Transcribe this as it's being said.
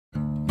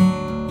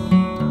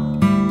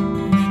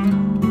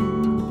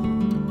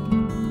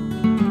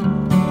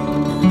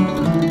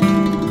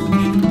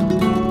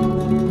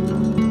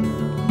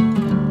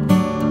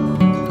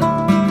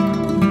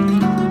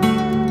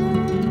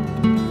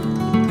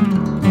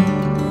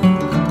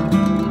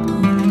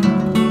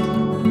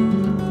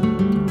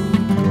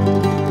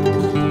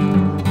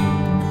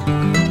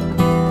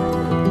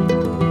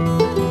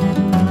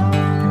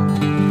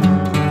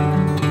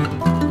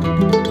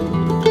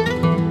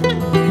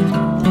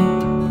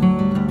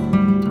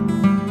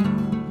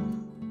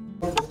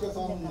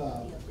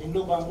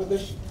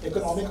Bangladesh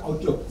economic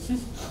outlook.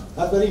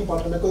 That's very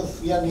important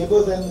because we are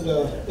neighbors and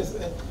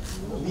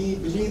we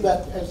believe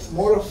that it's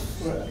more of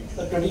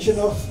a tradition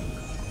of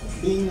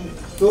being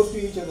close to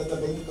each other,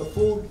 the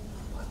food,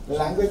 the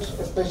language,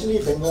 especially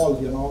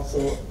Bengal,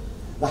 so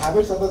the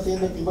habits are the same,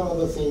 the people are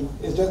the same.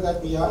 It's just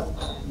that we are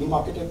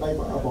demarcated by a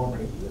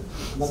boundary,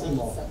 nothing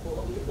more.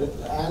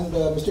 And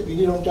Mr.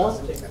 P.D. Romcha,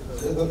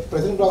 the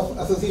President of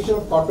Association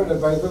of Corporate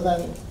Advisors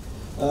and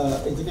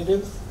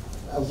Executives,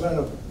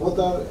 both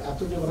are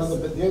absolutely one of the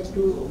best. They are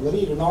two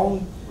very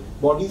renowned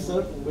bodies,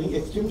 sir, doing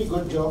extremely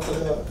good job for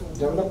the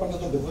development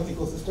of the business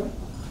ecosystem.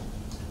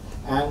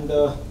 And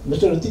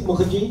Mr. Ritik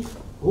Mukherjee,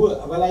 who,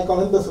 well, I call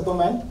him the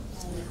Superman.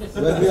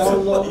 But we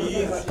all know,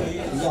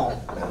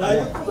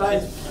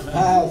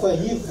 so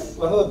he's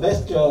one of the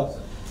best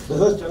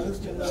business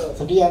journalists in the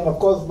city, and of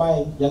course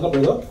my younger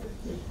brother.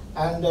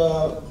 And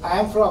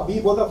we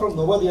both are from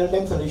Nova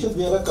Real-Time Solutions.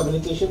 We are a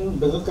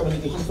business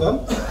communication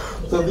firm.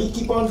 So we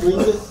keep on doing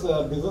this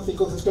business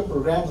ecosystem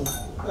program,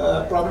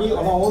 probably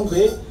on our own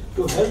way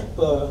to help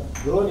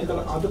grow an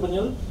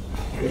entrepreneurial,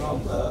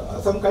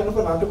 some kind of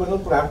an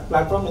entrepreneurial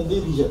platform in the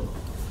region.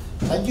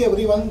 Thank you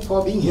everyone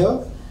for being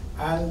here.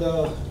 And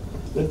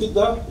Ritik,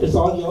 it's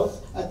all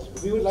yours.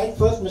 We would like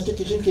first Mr.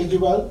 Kishan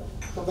Kejriwal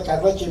from the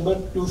Kerala Chamber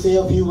to say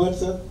a few words,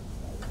 sir.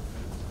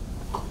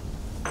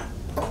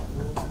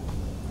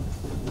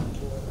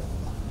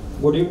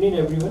 Good evening,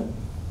 everyone.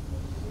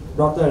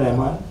 Dr.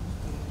 Rahman,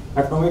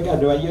 Economic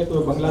Advisor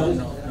to Bangladesh.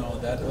 No,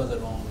 that was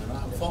wrong.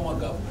 Former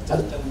governor.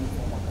 Just tell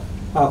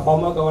me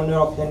Former Governor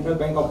of Central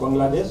Bank of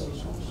Bangladesh,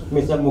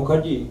 Mr.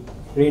 Mukherjee,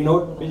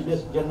 renowned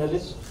business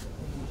journalist,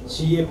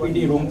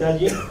 CAPD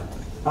Rumtaji,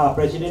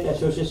 President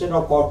Association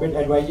of Corporate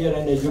Advisor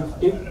and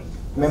Executive,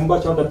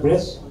 members of the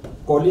press,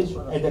 colleagues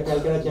at the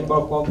Calcutta Chamber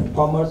of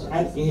Commerce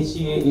and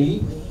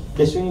ACAE,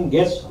 distinguished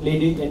guests,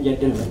 ladies and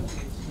gentlemen.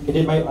 It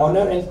is my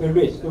honor and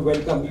privilege to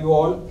welcome you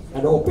all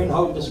at the open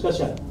house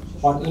discussion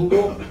on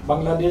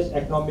Indo-Bangladesh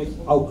economic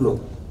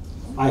outlook.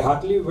 I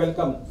heartily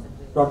welcome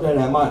Dr.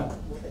 Rahman,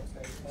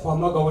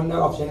 former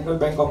Governor of Central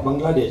Bank of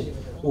Bangladesh,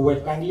 who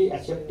has kindly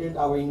accepted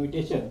our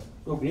invitation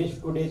to grace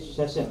today's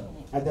session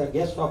as a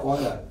guest of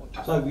honor.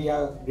 So we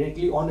are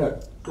greatly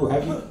honored to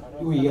have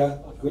you here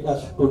with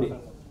us today.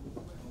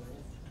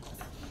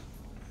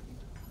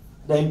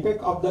 The impact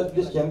of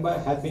this chamber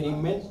has been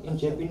immense in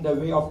shaping the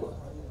way of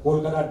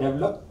Kolkata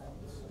developed.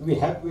 We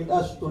have with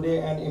us today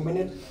an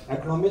eminent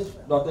economist,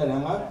 Dr.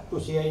 Rahman, to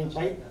share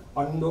insight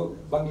on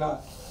Indo-Bangla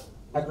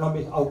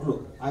economic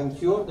outlook. I am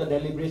sure the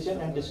deliberation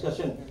and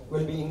discussion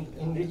will be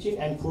enriching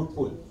and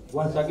fruitful.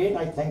 Once again,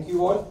 I thank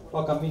you all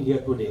for coming here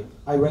today.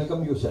 I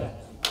welcome you, sir.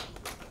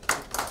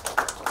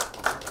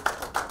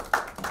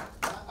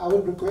 I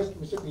would request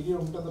Mr. P.D.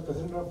 Romcha, the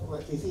President of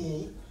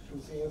ACAE,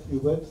 to say a few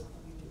words.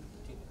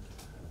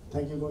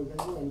 Thank you,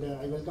 Govindu, and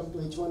I welcome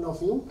to each one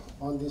of you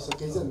on this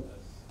occasion.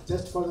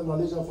 Just for the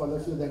knowledge of all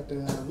of you that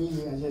we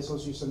as an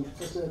association,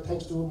 first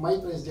thanks to my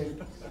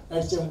president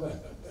at Chamber,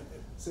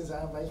 since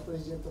I am vice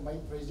president to my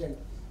president,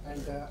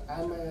 and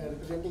I am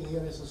representing here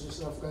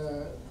Association of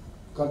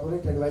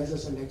Corporate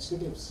Advisors and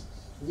Executives.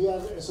 We are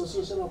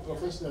association of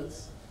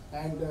professionals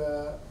and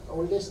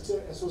oldest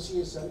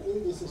association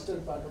in this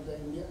eastern part of the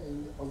India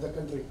of the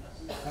country,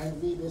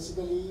 and we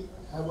basically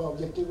have an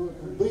objective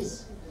to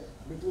bridge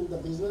between the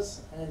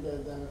business and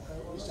the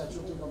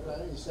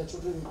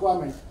statutory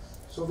requirement.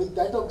 So with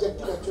that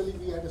objective, actually,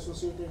 we had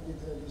associated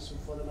with this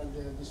forum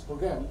and this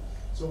program.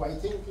 So I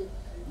think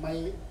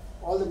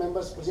all the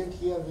members present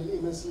here will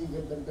immensely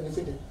get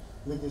benefited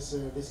with this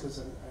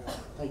discussion.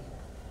 Thank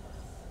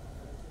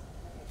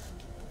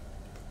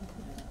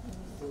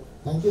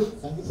you.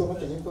 Thank you so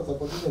much again for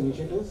supporting the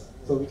initiatives.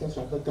 So we can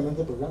commence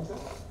the program, sir.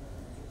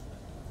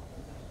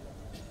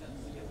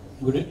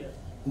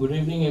 Good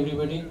evening,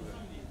 everybody.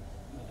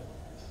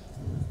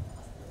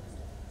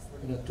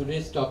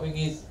 Today's topic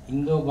is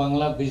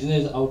Indo-Bangla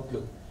business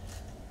outlook.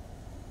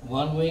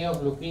 One way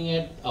of looking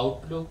at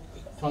outlook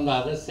from the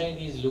other side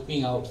is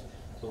looking out.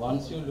 So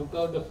once you look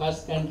out, the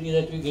first country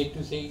that we get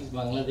to say is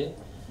Bangladesh,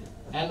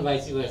 and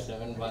vice versa.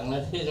 When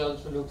Bangladesh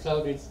also looks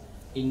out, it's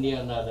India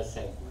on the other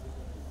side.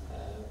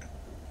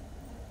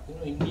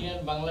 India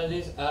and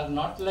Bangladesh are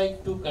not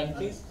like two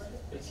countries,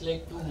 it's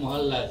like two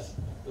mohallas,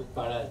 two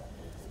padas.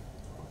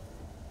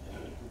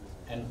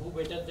 And who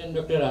better than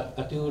Dr.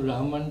 Atiur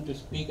Rahman to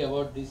speak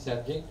about this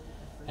subject?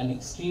 An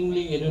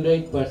extremely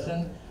erudite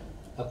person,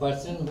 a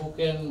person who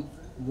can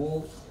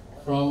move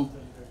from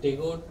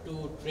Tego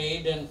to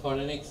trade and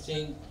foreign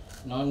exchange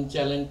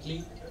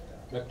nonchalantly.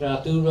 Dr.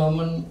 Atiur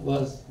Rahman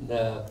was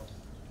the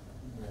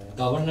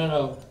governor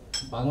of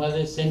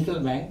Bangladesh Central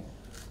Bank,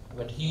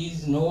 but he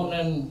is known,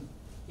 and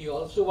he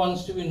also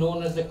wants to be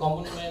known as the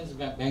common man's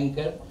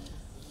banker,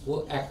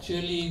 who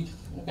actually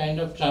kind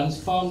of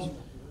transformed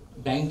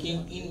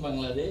banking in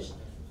Bangladesh.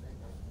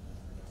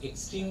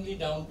 Extremely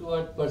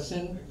down-to-earth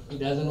person. He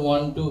doesn't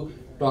want to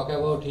talk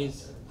about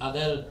his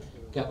other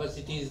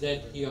capacities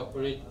that he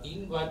operates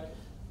in, but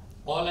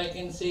all I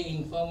can say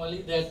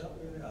informally that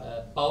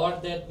power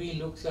that we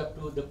looks up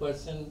to the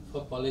person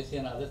for policy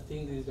and other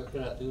things is Dr.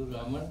 Atiur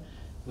Rahman.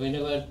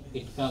 whenever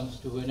it comes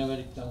to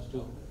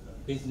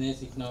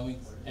business,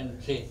 economics,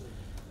 and trade.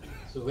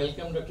 So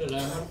welcome, Dr.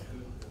 Rahman.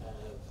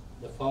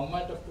 The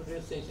format of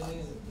today's session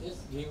is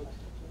just give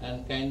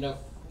and kind of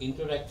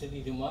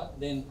introductory remark.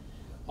 Then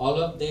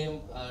all of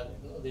them are,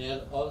 they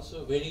are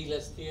also very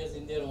illustrious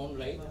in their own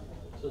right.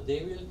 So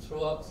they will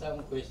throw up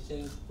some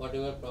questions,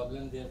 whatever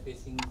problem they are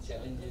facing,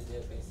 challenges they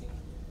are facing.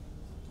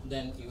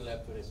 Then you will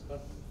have to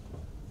respond.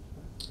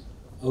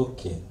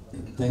 Okay,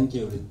 thank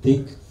you,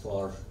 Ritik,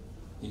 for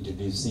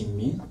introducing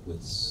me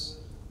with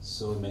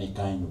so many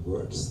kind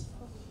words.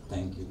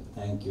 Thank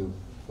you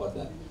for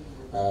that.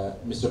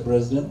 Mr.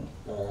 President,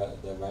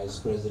 the Vice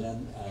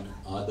President, and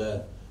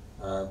other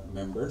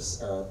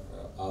members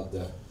of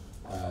the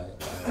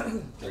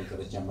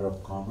Calcutta Chamber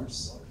of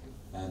Commerce,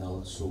 and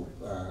also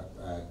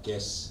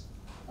guests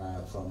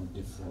from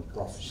different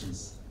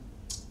professions.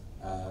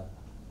 I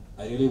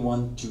really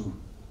want to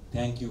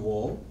thank you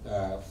all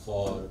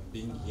for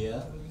being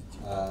here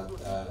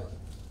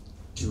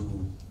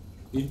to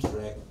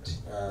interact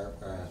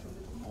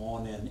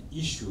on an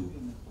issue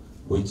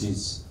which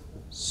is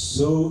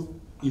so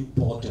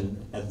important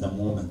at the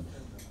moment,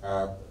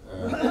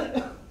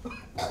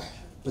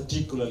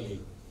 particularly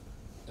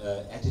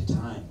at a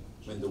time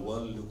when the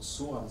world looks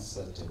so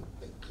uncertain,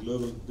 the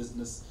global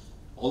business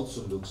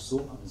also looks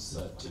so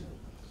uncertain.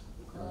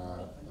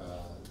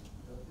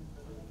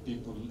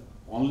 People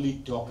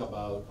only talk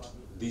about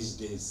these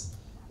days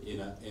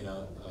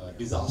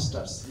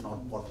disasters,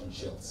 not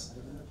potentials.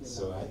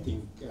 So I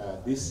think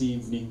this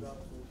evening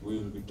we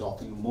will be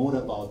talking more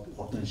about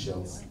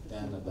potentials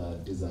than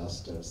about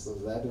disasters. So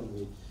that will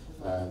be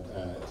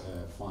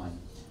fine.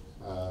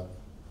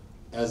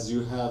 As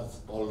you have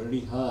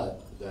already heard,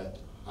 that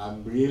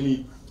I'm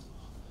really,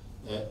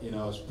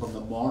 from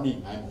the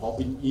morning I'm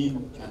hopping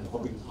in and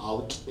hopping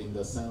out, in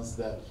the sense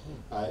that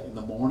in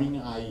the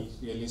morning I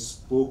really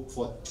spoke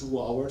for 2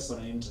 hours on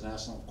an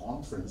international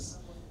conference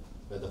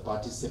where the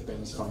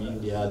participants from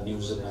India,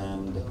 New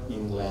Zealand,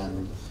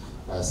 England,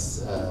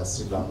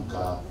 Sri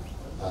Lanka,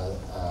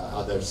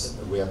 others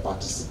were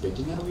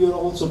participating, and we were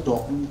also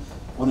talking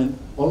on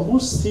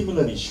almost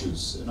similar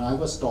issues. I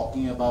was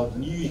talking about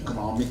new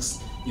economics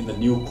in the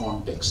new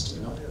context.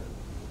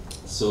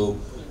 So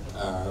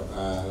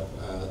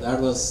that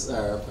was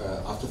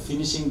after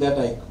finishing that,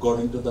 I got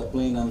into the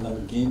plane and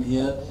then came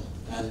here,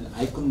 and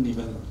I couldn't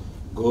even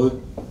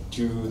go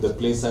to the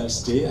place I'll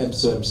stay, I'm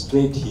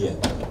straight here.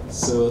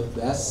 So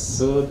that's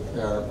so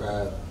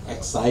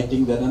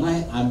exciting that, and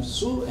I'm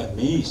so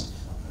amazed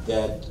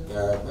that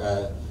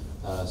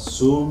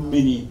so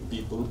many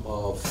people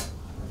of,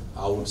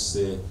 I would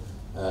say,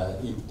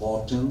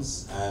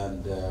 importance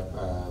and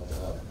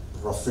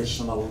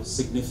professional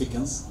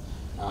significance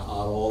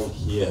are all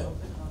here.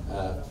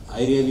 I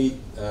really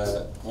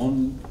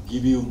won't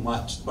give you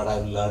much, but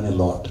I've learned a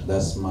lot.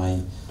 That's my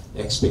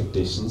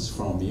expectations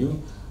from you.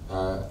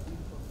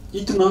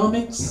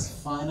 Economics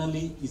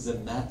finally is a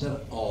matter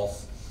of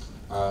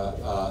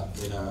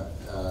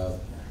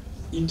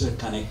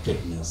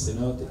interconnectedness.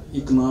 The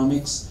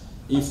economics,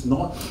 if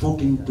not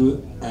put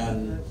into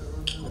a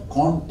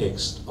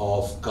context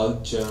of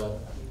culture,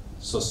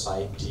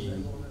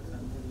 society,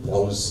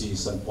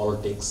 policies and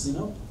politics,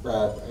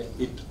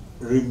 it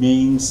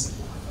remains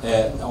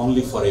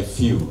only for a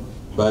few.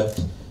 But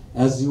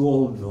as you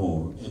all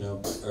know,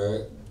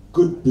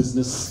 good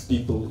business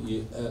people,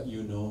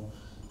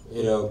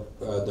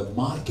 the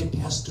market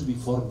has to be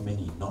for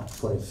many, not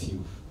for a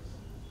few.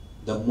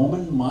 The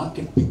moment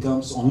market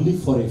becomes only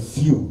for a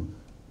few,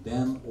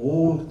 then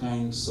all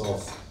kinds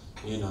of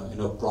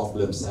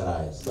problems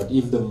arise. But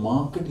if the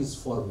market is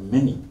for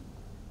many,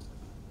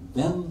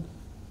 then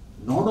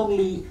not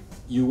only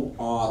you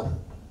are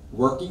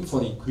working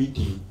for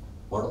equity,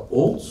 but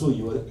also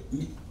you are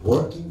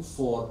working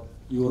for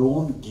your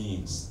own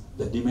gains.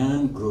 The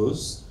demand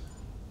grows,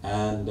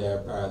 and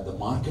the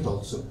market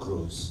also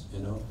grows.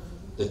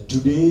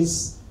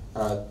 Today's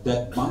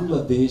that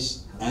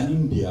Bangladesh and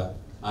India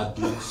are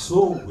doing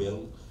so well,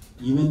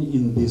 even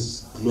in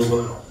this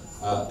global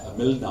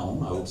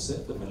meltdown. I would say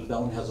the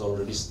meltdown has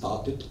already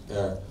started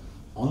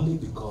only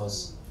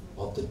because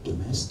of the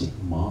domestic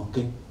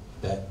market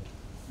that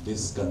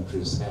these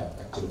countries have.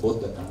 Actually,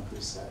 both the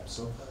countries have.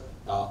 So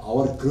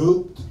our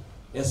growth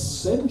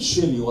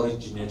essentially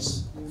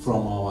originates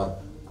from our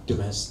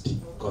domestic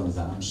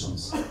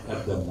consumptions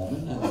at the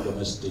moment and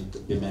domestic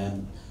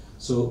demand.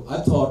 So I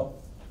thought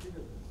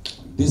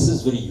this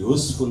is very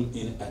useful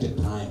at a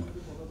time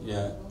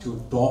to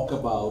talk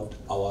about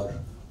our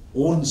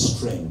own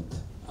strength,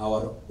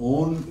 our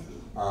own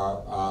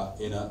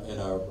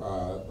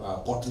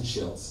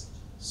potentials,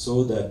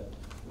 so that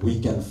we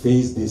can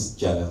face this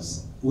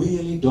challenge. We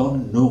really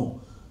don't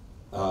know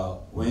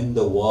when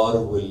the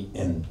war will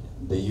end,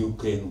 the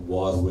Ukraine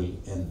war will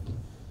end.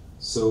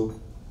 So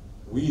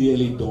we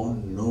really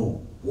don't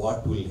know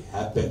what will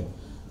happen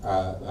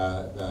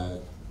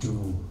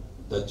to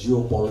the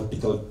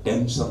geopolitical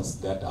tensions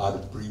that are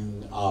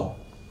brewing up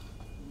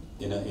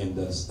in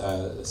the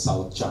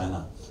South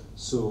China.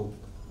 So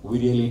we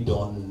really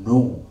don't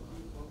know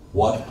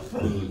what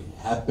will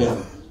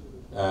happen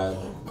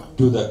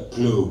to the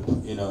globe,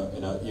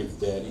 if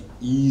there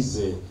is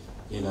a,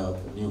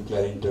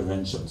 nuclear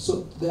intervention.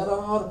 So there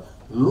are a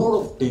lot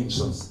of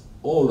tensions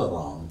all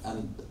around,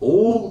 and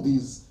all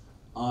these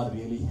are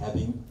really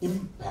having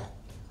impact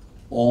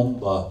on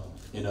the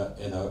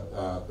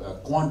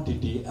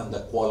quantity and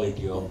the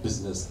quality of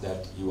business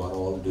that you are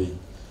all doing.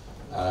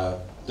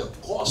 The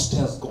cost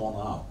has gone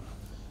up.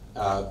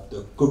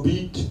 The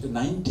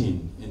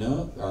COVID-19,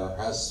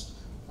 has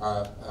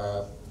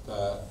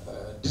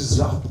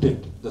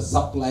disrupted the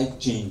supply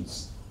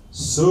chains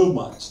so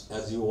much,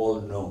 as you all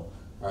know,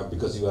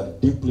 because you are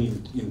deeply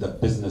in the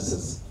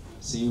businesses.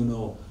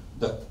 So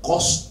the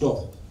cost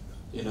of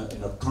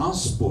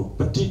transport,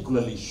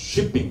 particularly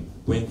shipping,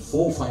 went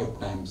 4 or 5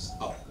 times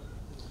up.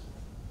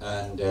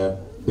 And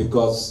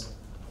because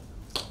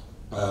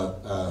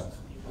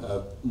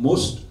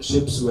most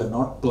ships were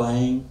not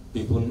plying,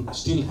 people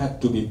still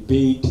had to be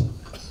paid,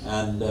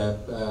 and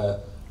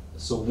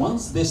so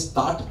once they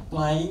started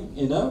plying,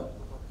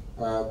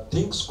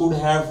 things could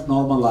have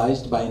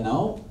normalized by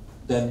now.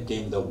 Then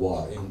came the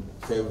war in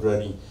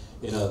February.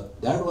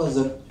 That was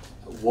a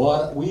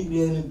war. We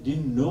really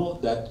didn't know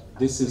that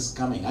this is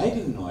coming. I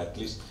didn't know, at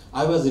least.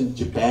 I was in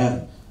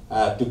Japan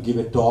to give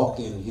a talk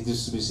in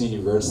Hitsubishi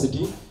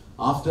University.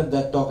 After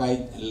that talk,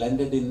 I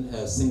landed in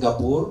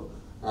Singapore,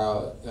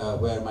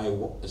 where my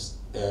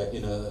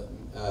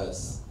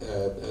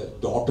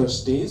daughter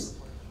stays.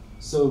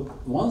 So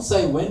once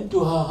I went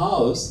to her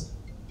house,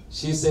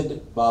 she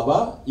said,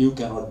 "Baba, you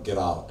cannot get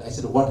out." I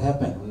said, "What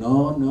happened?"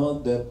 No,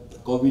 the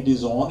COVID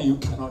is on, you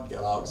cannot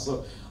get out.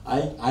 So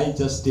I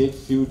just stayed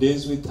few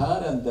days with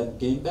her and then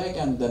came back,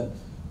 and then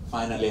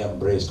finally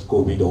embraced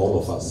COVID, all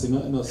of us.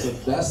 So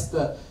that's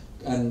the,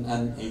 and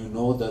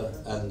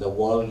the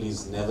world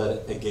is never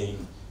again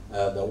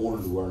the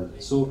old world.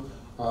 So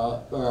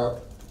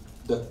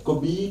the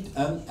COVID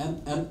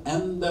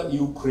and the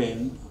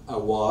Ukraine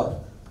war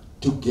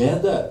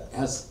together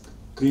has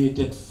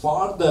created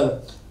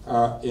further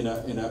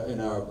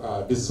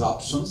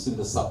disruptions in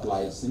the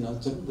supplies.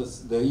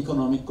 The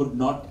economy could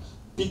not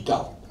pick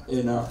up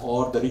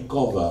or the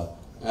recover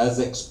as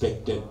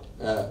expected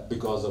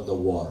because of the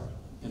war.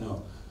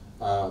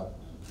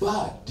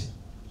 But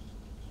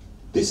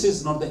this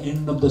is not the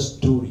end of the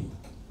story.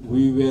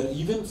 We were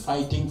even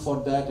fighting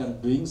for that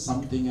and doing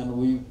something, and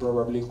we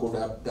probably could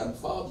have done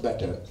far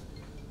better.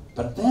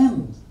 But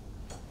then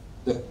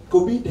the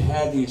COVID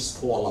had its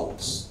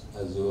fallouts,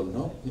 as you all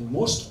know, in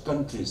most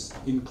countries,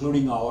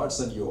 including ours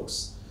and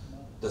yours.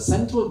 The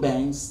central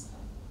banks,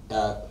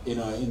 in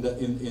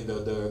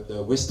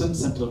the Western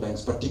central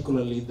banks,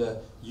 particularly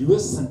the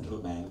U.S. central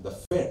bank, the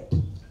Fed,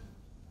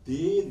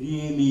 they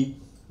really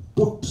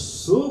put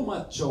so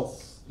much of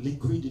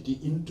liquidity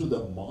into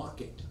the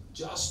market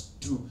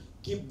just to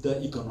keep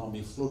the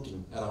economy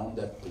floating around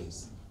that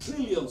place.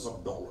 Trillions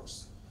of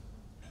dollars.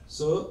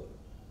 So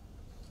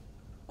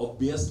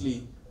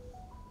obviously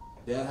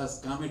there has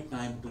come a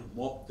time to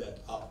mop that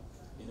up.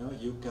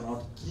 You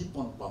cannot keep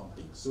on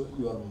pumping. So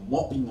you are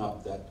mopping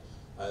up that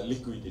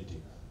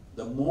liquidity.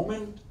 The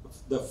moment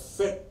the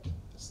Fed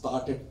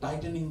started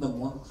tightening the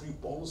monetary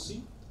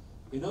policy,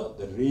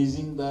 the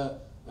raising the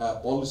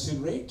policy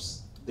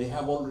rates, they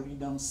have already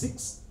done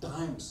 6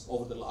 times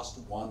over the last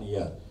 1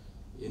 year.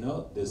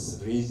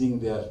 This raising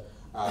their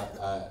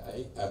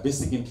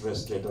basic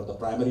interest rate, or the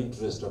primary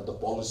interest, or the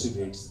policy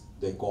rates,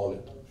 they call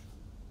it.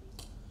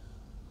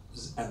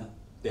 And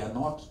they are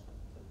not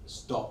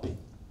stopping.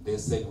 They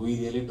said,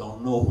 we really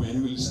don't know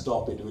when we'll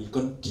stop it. We'll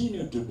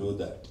continue to do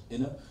that.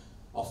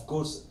 Of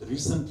course,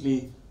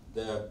 recently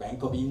the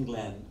Bank of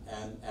England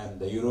and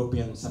the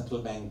European Central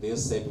Bank, they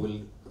said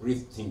we'll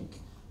rethink,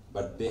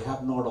 but they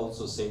have not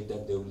also said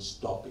that they will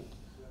stop it.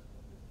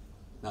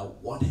 Now,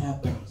 what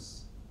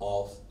happens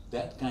of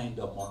that kind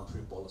of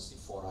monetary policy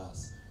for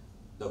us?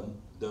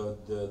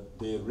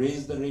 They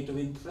raise the rate of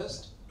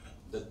interest,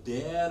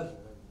 their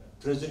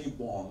treasury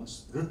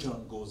bonds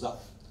return goes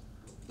up.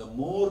 The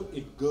more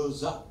it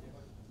goes up,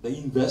 the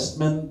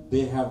investment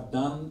they have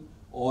done,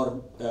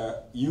 or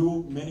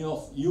many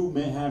of you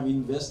may have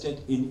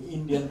invested in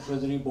Indian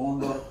treasury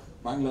bond or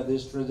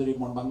Bangladesh treasury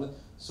bond,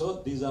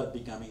 so these are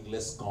becoming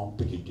less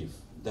competitive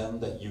than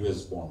the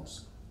US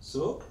bonds.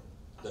 So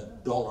the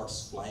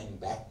dollar's flying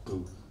back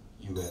to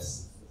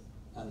US.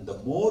 And the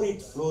more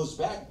it flows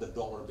back, the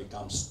dollar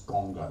becomes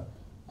stronger.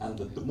 And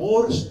the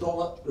more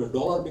the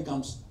dollar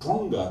becomes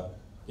stronger,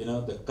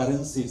 the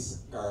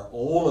currencies are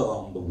all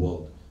around the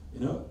world,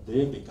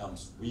 they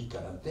becomes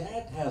weaker. And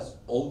that has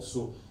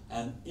also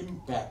an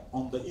impact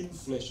on the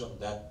inflation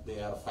that they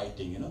are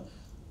fighting,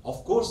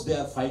 Of course they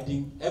are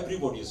fighting,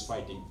 everybody is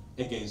fighting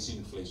against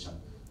inflation,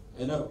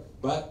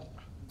 but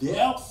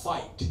their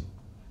fight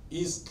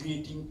is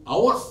creating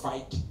our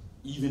fight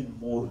even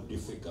more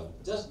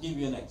difficult. Just give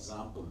you an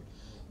example.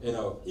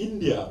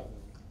 India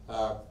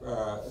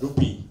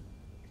rupee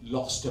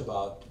lost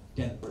about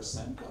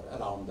 10% or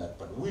around that,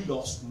 but we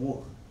lost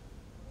more,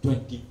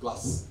 20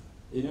 plus,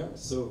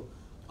 so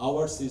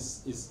ours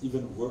is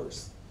even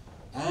worse.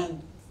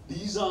 And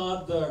these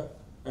are the,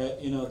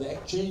 the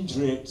exchange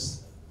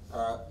rates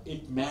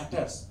it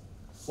matters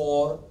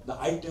for the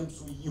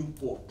items we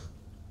import,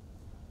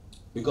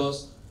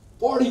 because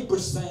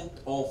 40%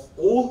 of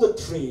all the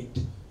trade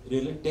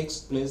really takes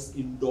place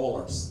in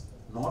dollars,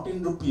 not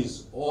in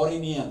rupees or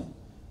in yen,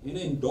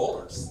 in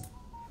dollars.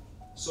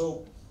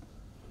 So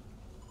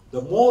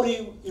the more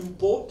you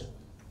import,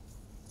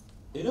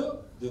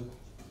 the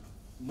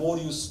more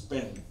you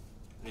spend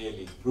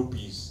really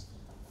rupees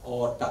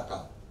or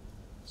taka.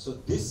 So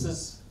this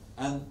is,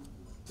 and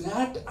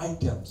that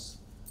items,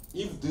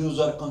 if those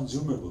are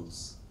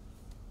consumables,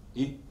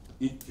 it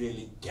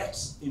really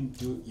gets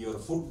into your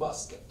food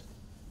basket,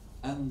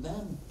 and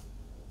then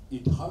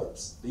it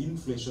hurts. The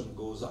inflation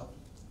goes up,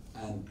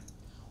 and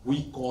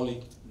we call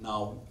it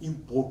now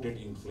imported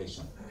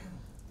inflation.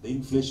 The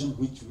inflation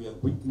which we are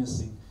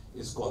witnessing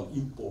is called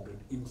imported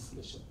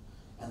inflation,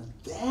 and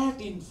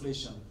that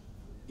inflation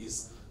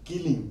is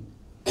killing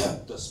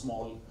the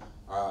small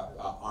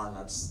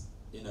earners.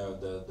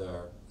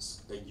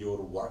 Your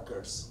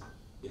workers,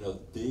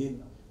 they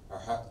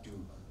have to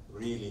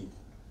really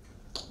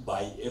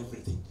buy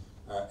everything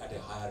at a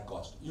higher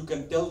cost. You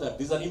can tell that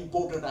these are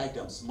imported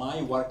items.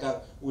 My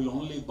worker will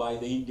only buy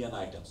the Indian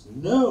items.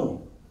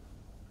 No.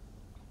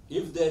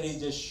 If there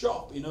is a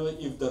shop,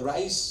 if the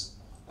rice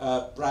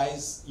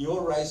price,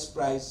 your rice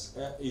price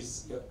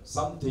is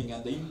something,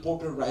 and the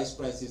imported rice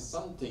price is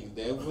something,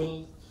 there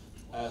will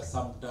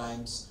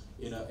sometimes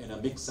in a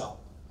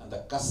mix-up, and the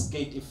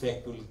cascade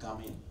effect will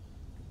come in.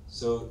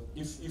 So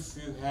if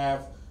you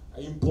have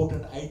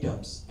imported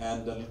items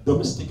and the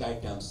domestic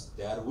items,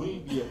 there will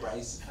be a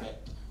price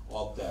effect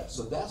of that.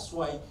 So that's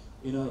why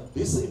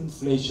this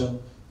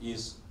inflation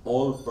is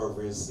all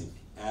pervasive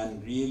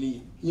and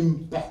really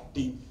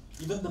impacting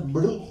even the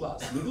middle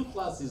class. Middle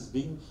class is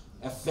being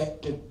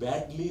affected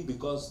badly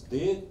because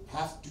they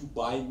have to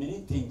buy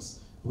many things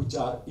which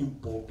are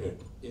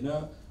imported.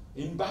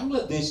 In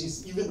Bangladesh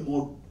it's even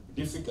more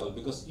difficult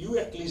because you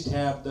at least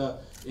have the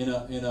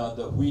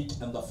the wheat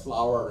and the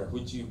flour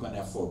which you can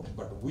afford,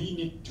 but we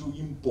need to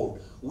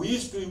import. We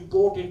used to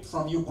import it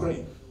from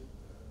Ukraine.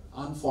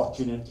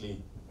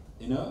 Unfortunately,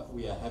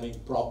 we are having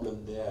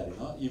problem there.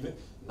 Even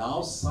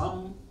now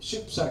some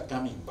ships are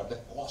coming, but the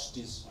cost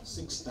is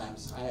 6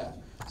 times higher.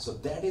 So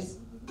that is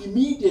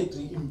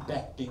immediately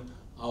impacting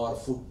our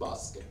food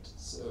basket.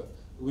 So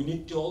we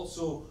need to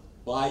also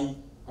buy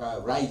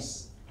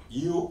rice.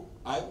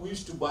 We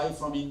used to buy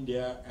from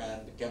India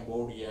and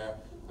Cambodia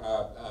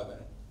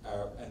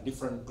and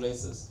different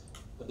places.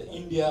 But the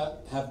India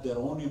have their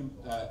own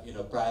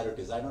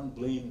priorities. I don't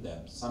blame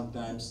them.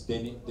 Sometimes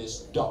they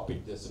stop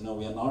it. They say, no,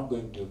 we are not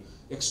going to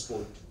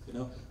export.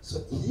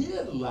 So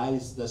here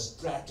lies the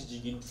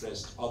strategic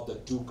interest of the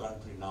two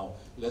countries now.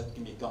 Let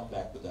me come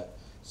back to that.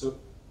 So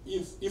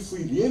if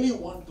we really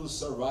want to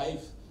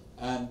survive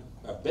and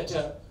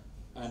better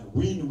and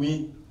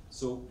win-win,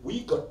 so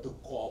we got to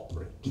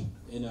cooperate,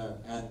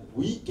 and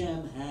we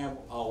can have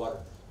our,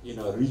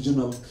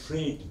 regional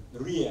trade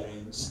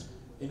rearranged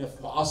in a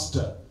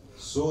faster,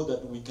 so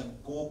that we can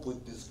cope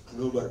with this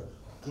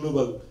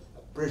global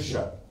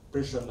pressure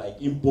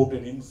like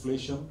imported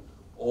inflation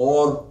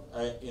or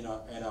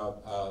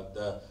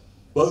the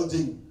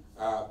bulging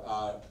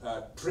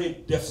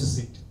trade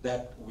deficit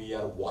that we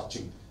are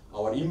watching.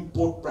 Our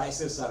import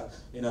prices are,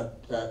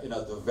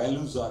 the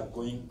values are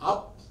going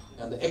up,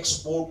 and the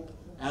export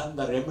and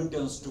the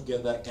remittance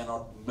together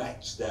cannot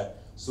match that.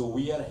 So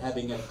we are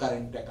having a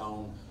current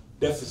account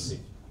deficit.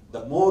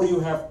 The more you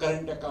have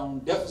current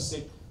account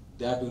deficit,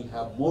 that will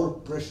have more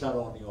pressure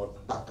on your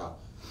taka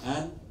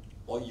and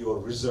or your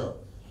reserve.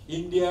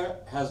 India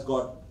has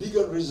got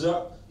bigger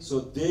reserve,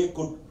 so they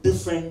could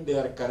defend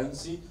their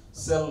currency,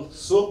 sell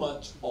so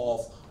much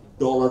of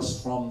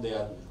dollars from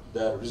their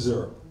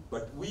reserve.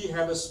 But we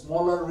have a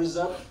smaller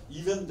reserve.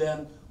 Even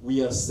then,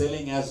 we are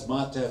selling as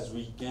much as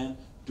we can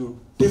to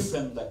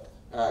defend the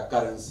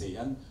currency.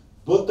 And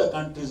both the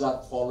countries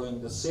are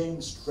following the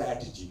same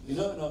strategy.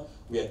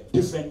 We are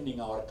defending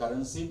our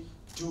currency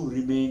to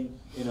remain,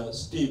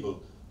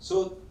 stable.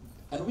 So,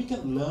 and we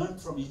can learn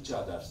from each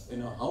other,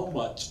 how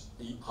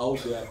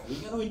they are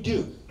doing, and we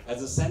do.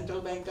 As a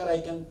central banker, I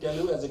can tell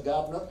you, as a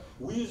governor,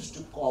 we used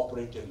to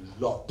cooperate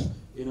a lot.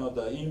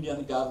 The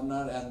Indian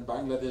governor and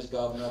Bangladesh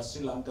governor,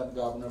 Sri Lankan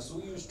governors,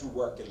 we used to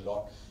work a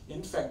lot.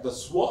 In fact, the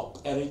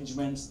swap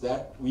arrangements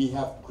that we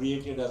have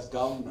created as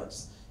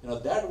governors,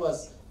 that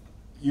was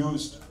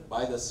used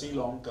by the Sri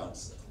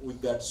Lankans.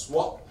 With that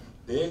swap,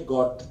 they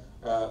got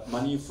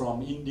money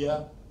from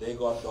India, they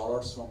got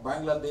dollars from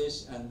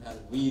Bangladesh, and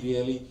we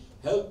really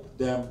helped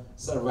them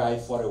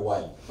survive for a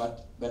while.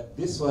 But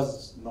this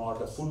was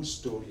not a full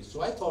story.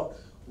 So I thought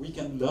we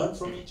can learn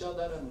from each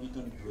other and we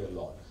can do a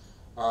lot.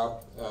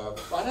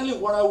 Finally,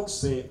 what I would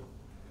say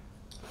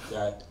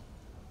that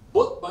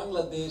both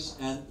Bangladesh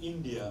and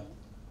India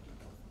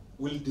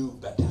will do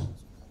better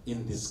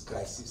in this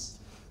crisis,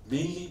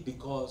 mainly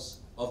because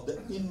of the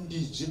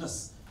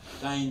indigenous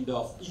kind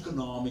of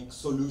economic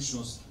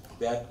solutions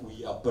that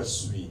we are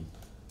pursuing.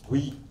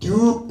 We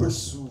do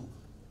pursue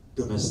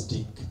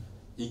domestic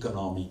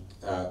economic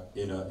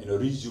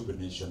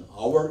rejuvenation.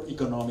 Our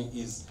economy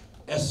is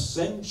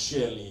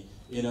essentially,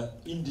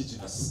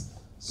 indigenous.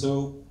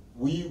 So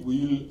we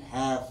will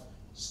have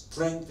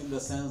strength in the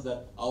sense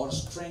that our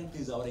strength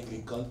is our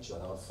agriculture,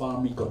 our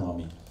farm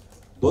economy.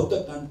 Both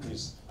the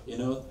countries,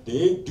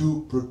 they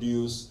do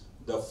produce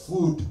the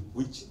food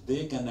which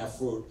they can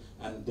afford,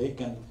 and they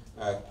can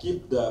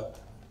keep the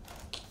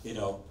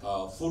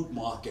food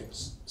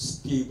markets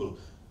stable.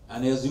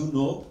 And as you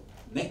know,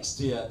 next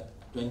year,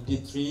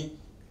 23,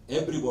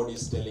 everybody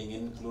is telling,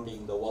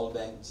 including the World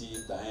Bank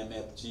chief, the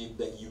IMF chief,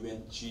 the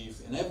UN chief,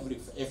 and every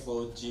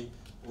FAO chief,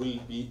 will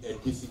be a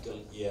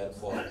difficult year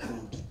for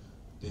food.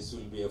 This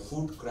will be a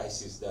food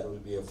crisis. There will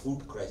be a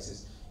food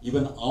crisis.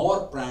 Even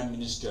our Prime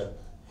Minister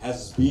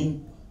has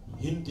been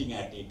hinting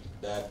at it,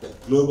 that the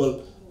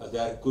global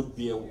there could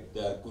be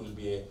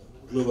a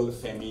global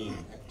famine.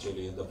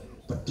 Actually,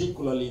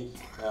 particularly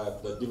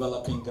the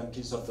developing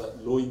countries or the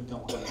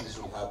low-income countries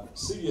will have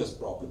serious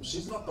problems.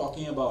 She's not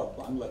talking about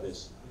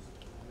Bangladesh.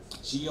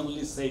 She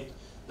only said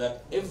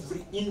that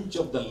every inch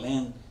of the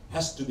land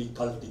has to be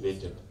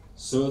cultivated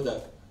so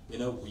that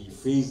we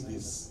face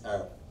this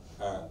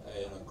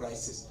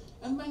crisis.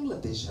 And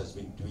Bangladesh has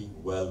been doing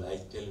well, I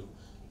tell you.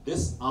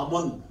 This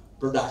almond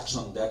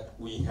production that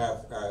we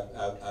have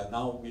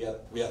now we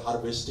are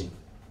harvesting,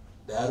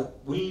 there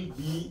will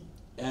be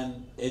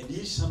an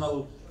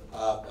additional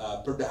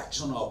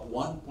production of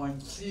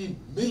 1.3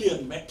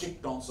 million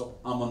metric tons of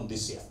almond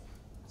this year.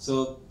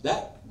 So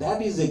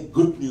that is a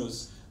good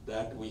news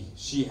that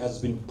she has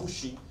been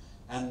pushing.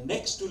 And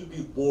next will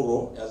be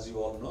boro, as you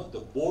all know, the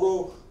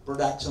boro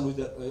production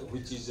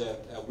which is a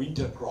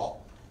winter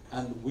crop,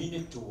 and we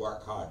need to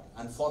work hard.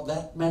 And for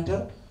that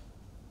matter,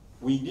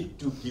 we need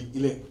to give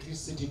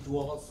electricity to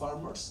our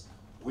farmers,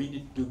 we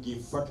need to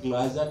give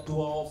fertilizer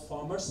to our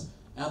farmers,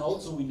 and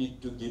also we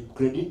need to give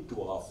credit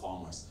to our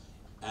farmers.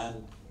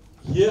 And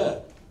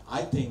here,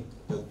 I think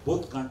that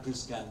both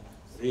countries can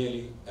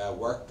really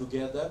work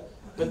together.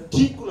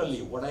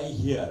 Particularly what I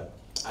hear,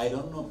 I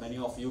don't know, many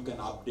of you can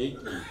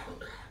update me,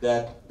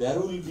 that there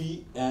will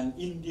be an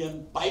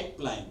Indian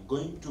pipeline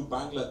going to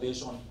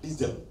Bangladesh on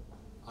diesel.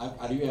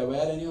 Are you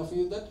aware, any of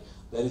you, that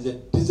there is a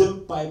diesel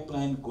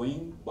pipeline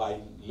going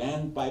by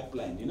land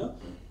pipeline,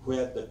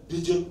 where the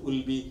diesel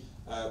will be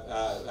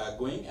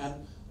going,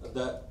 and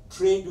the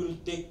trade will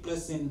take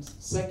place in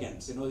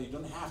seconds. You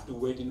don't have to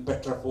wait in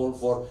Petropol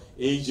for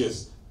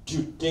ages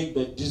to take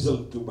the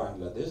diesel to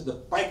Bangladesh. The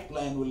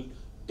pipeline will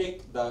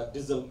take the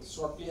diesel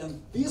shortly,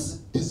 and this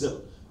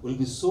diesel will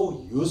be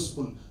so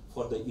useful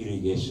for the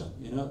irrigation.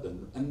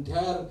 The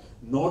entire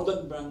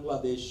northern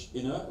Bangladesh,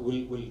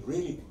 will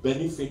really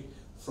benefit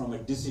from a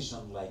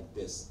decision like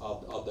this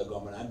of the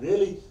government. I'm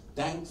really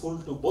thankful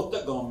to both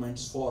the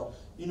governments for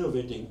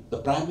innovating. The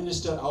Prime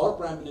Minister, our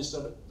Prime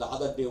Minister, the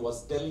other day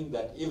was telling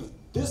that if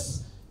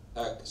this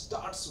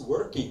starts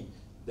working,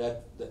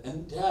 that the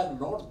entire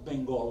North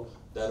Bengal,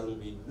 there will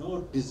be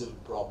no diesel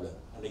problem.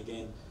 And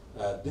again,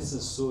 this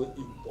is so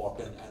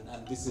important,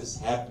 and this is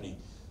happening.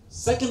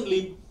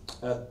 Secondly,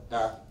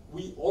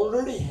 we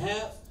already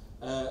have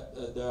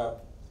the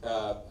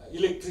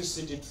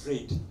electricity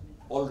trade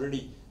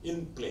already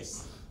in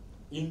place.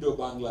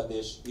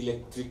 Indo-Bangladesh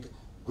electric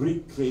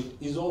grid trade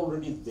is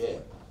already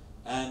there,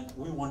 and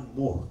we want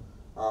more.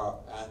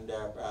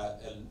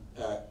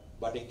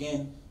 But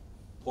again,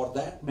 for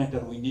that matter,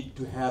 we need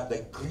to have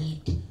the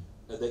grid,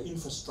 the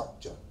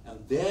infrastructure,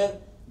 and there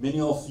many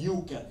of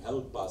you can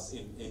help us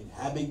in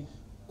having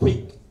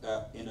quick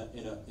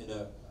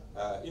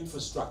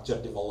infrastructure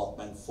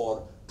development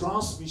for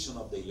transmission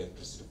of the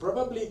electricity.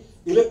 Probably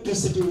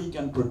electricity we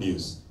can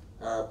produce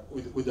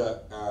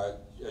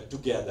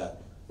together,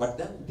 but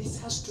then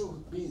this has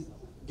to be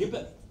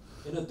given.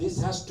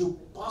 This has to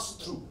pass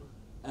through,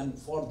 and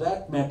for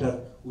that matter,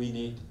 we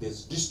need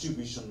this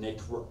distribution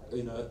network.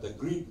 The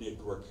grid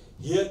network.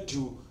 Here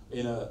too,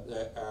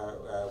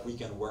 we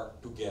can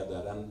work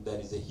together, and there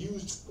is a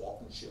huge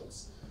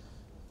potentials.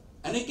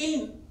 And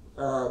again,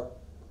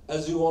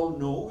 as you all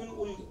know,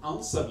 we'll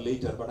answer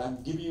later, but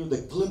I'm giving you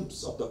the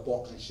glimpse of the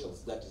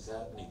potentials that is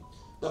happening.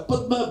 The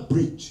Padma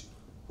Bridge,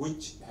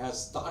 which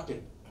has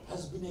started,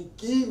 has been a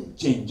game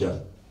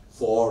changer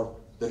for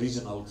the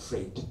regional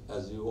trade,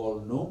 as you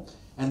all know.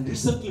 And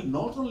recently,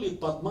 not only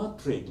Padma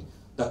trade,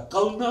 the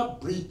Kalna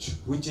Bridge,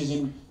 which is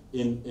in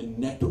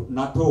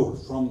Nator,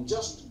 from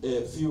just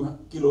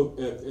about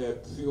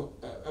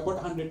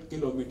 100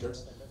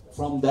 kilometers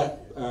from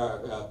that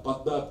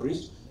Padma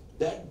Bridge,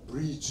 that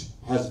bridge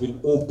has been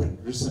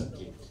opened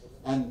recently.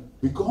 And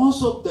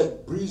because of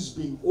that bridge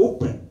being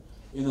opened,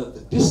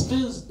 the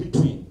distance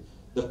between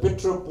the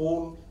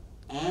Petropol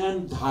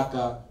and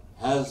Dhaka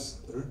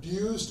has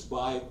reduced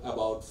by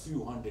about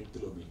few hundred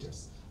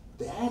kilometers.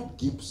 That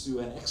gives you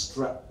an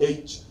extra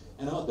edge.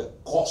 The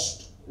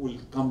cost will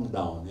come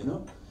down.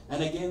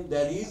 And again,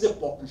 there is a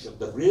potential.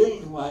 The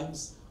rail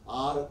lines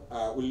will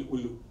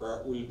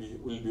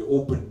be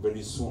opened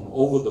very soon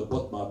over the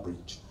Padma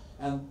Bridge.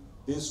 And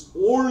this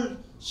old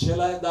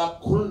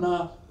Shelaida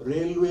Khulna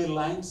railway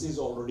lines is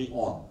already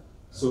on.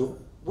 So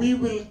we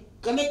will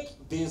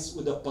connect this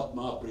with the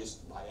Padma Bridge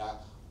via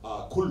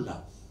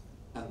Khulna.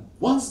 And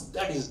Once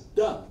that is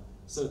done,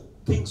 so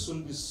things will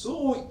be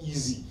so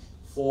easy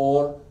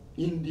for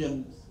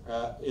Indian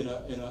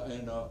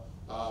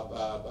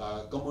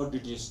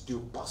commodities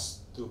to pass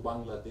to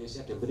Bangladesh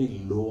at a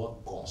very lower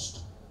cost.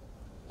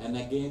 And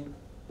again,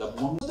 the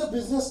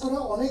business kora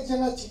onek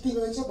jana cheating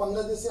hoyeche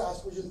Bangladeshe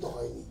aaj porjonto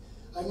hoyni.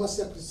 I must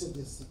appreciate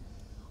this.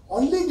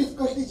 Only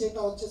difficulty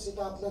jeta hocche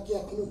seta apnake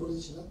ekhono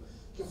bolechilam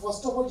ki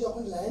first of all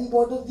jokhon land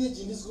border diye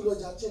jinish gulo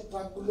jacche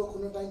truck gulo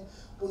kono time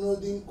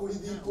 15 din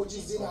 20 din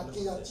 25 din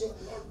atke jacche,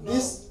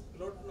 this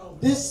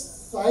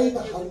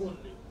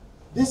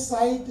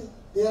side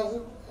they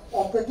are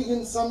operating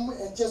in some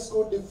HS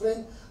code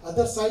different,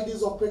 other side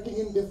is operating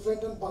in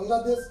different, and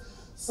Bangladesh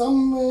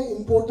some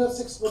importers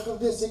exporters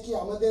they say ki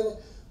amader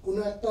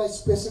kono ekta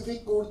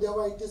specific code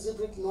dewa, it is if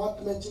it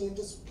not matching it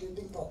is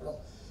creating problem.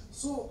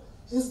 So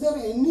is there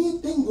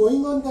anything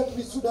going on that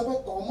we should have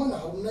a common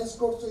harmonized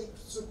code so it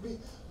should be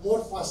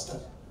more faster?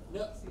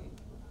 No.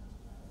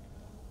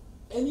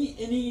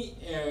 Any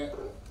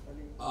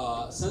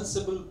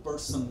sensible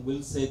person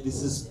will say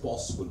this is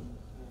possible,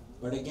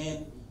 but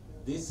again,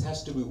 this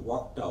has to be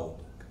worked out,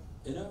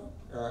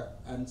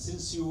 and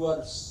since you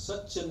are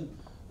such an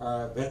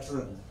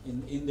veteran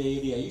in the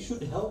area, you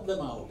should help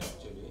them out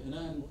actually,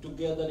 and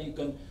together you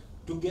can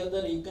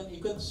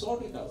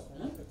sort it out.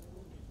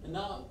 And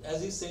now,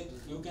 as he said,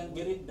 you can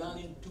get it done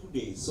in 2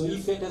 days. So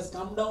if it has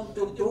come down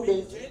to 2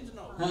 days,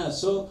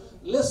 so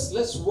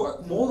let's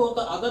work more on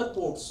the other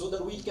ports so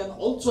that we can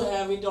also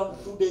have it on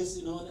 2 days,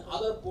 in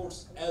other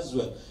ports as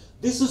well.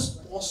 This is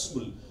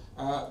possible.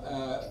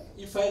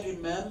 If I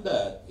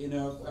remember,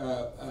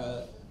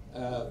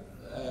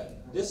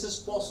 this is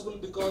possible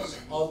because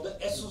of the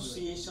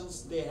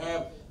associations they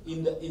have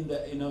in the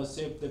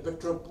say the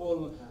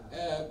Petropol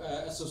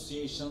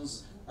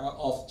associations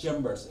of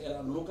chambers,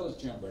 local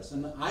chambers,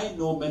 and I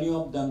know many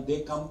of them.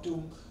 They come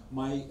to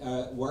my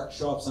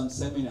workshops and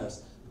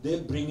seminars. They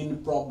bring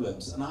in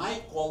problems, and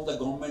I call the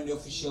government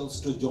officials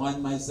to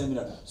join my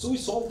seminar. So we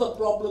solve the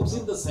problems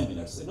in the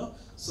seminars,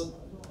 So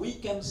we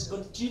can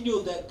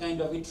continue that kind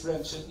of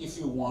interaction if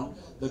you want,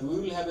 that we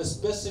will have a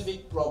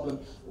specific problem.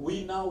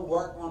 We now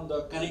work on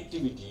the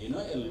connectivity,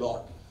 a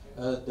lot.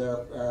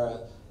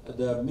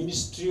 The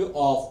Ministry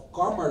of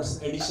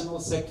Commerce Additional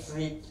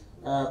Secretary,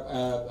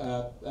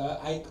 I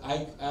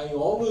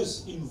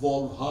always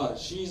involve her.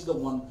 She is the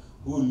one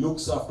who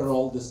looks after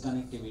all this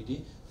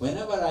connectivity.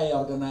 Whenever I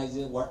organize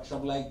a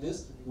workshop like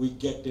this, we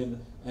get in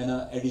an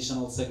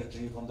additional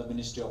secretary from the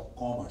Ministry of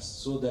Commerce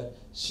so that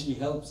she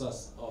helps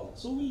us all.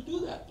 So we'll do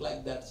that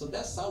like that. So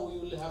that's how we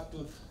will have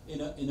to,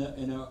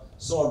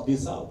 sort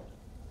this out.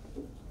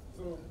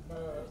 So,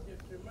 a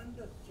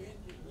tremendous change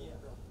in here.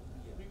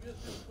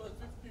 Previously it was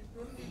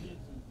 15-20 days.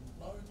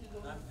 Now it is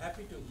only. I'm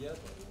happy to hear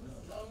that.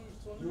 Now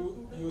it's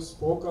only You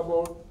spoke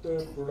about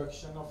the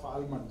production of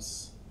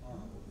almonds.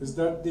 Is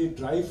that the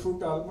dry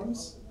fruit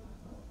almonds?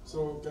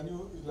 So can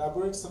you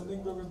elaborate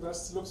something, because that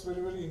looks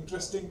very, very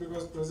interesting,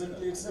 because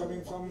presently it's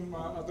coming from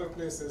other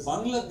places.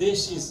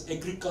 Bangladesh is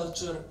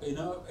agriculture,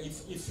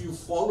 if you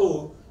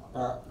follow,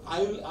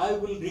 I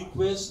will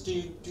request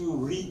you to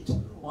read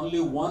only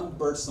one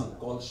person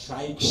called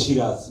Shaikh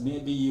Shiraz.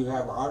 Maybe you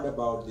have heard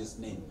about this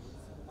name.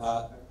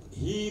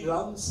 He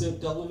runs a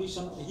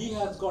television, he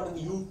has got a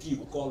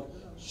YouTube called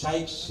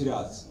Shaikh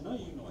Shiraz,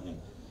 you know him.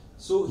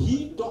 So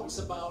he talks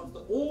about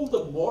all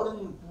the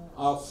modern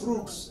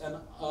fruits and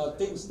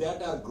things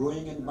that are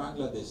growing in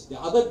Bangladesh. The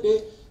other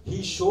day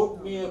he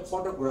showed me a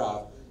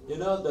photograph,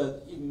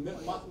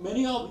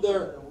 many of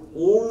the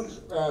old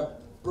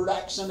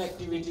production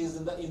activities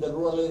in the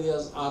rural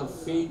areas are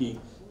fading,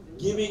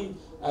 giving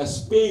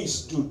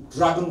space to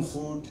dragon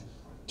fruit,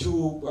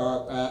 to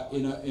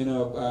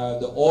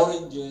the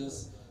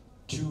oranges,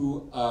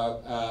 to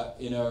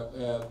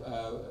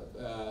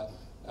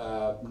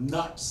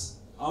nuts,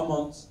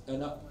 almonds,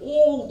 and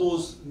all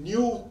those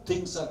new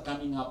things are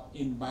coming up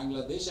in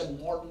Bangladesh, and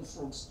modern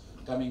fruits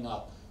coming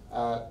up.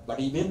 But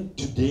even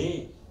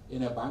today,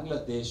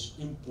 Bangladesh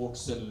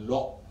imports a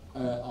lot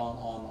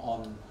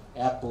on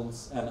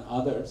apples and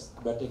others.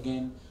 But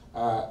again,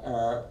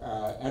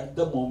 at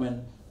the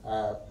moment,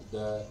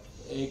 the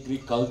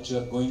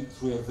agriculture going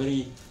through a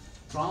very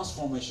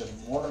transformation,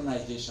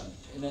 modernization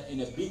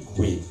in a big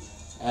way,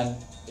 and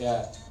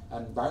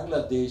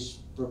Bangladesh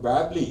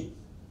probably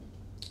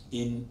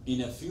in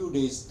a few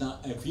years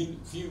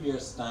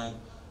time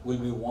will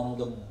be one of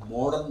the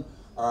modern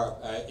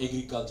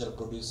agriculture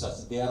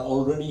producers. They are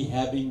already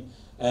having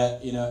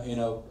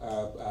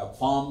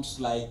farms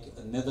like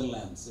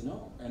Netherlands,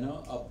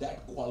 of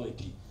that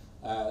quality.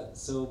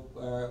 So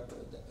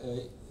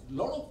a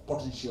lot of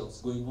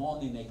potentials going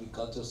on in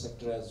agriculture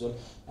sector as well,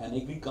 and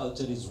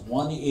agriculture is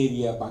one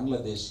area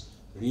Bangladesh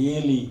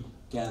really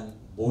can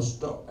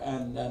boast up,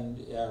 and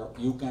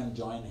you can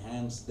join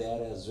hands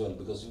there as well,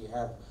 because we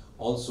have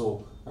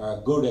also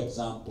good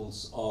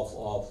examples of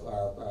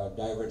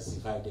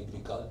diversified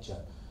agriculture.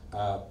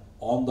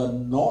 On the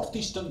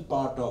northeastern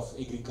part of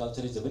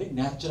agriculture is a very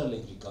natural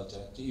agriculture.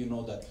 Actually, you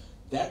know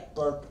that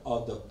part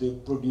of they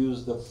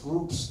produce the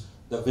fruits,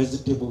 the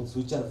vegetables,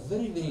 which are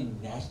very, very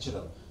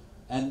natural.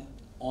 And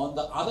on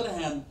the other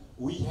hand,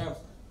 we have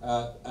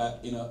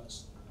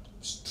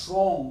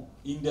strong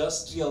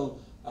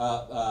industrial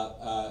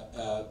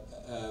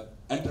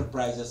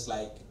enterprises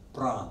like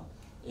Pran,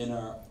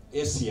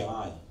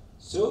 ACI.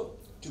 So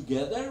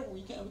together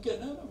we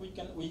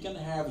can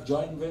have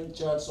joint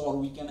ventures, or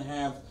we can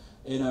have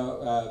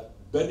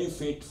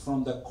benefit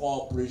from the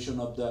cooperation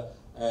of the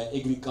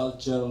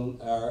agricultural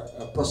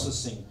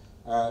processing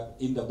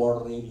in the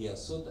border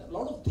areas. So a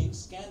lot of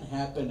things can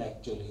happen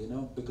actually,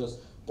 because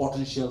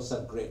potentials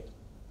are great.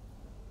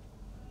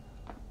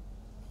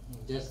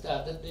 Just the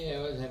other day I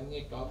was having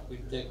a talk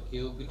with the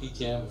KOPT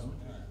chairman.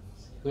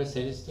 He was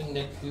suggesting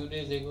that few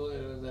days ago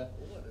there was a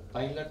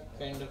pilot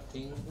kind of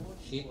thing,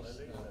 ships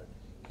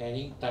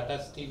carrying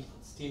Tata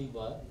steel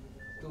bar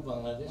to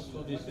Bangladesh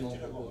through this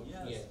port.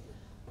 Yeah.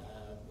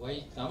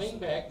 While coming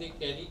back, they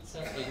carried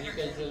some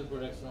agricultural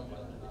products from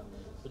Bangladesh.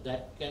 So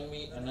that can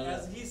be another.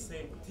 As he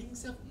said,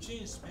 things have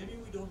changed. Maybe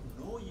we don't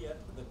know yet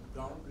the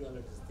ground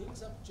realities.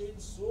 Things have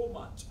changed so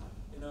much.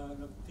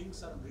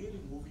 Things are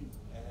really moving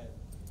ahead.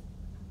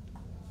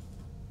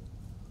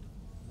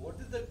 What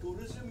is the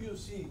tourism you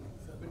see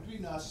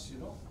between us,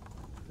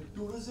 the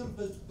tourism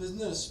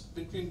business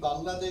between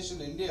Bangladesh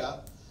and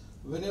India?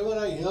 Whenever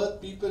I hear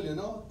people,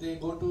 they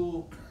go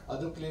to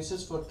other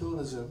places for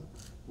tourism,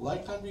 why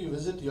can't we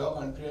visit your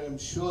country? I'm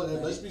sure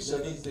there must be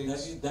certain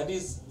things. That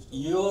is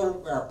your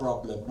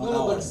problem, not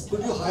No, but ours.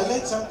 could you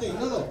highlight something?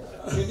 No.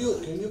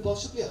 Can you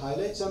possibly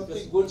highlight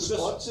something good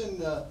spots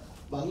in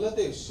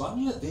Bangladesh?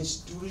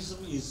 Bangladesh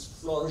tourism is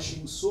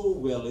flourishing so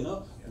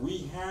well,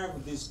 We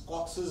have this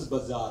Cox's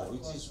Bazar,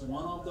 which is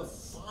one of the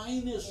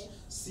finest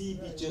sea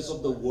beaches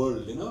of the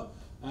world,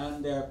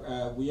 And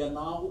we are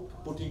now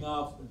putting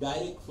up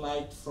direct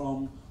flight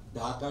from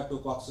Dhaka to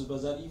Cox's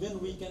Bazar. Even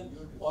we can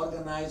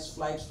organize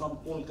flights from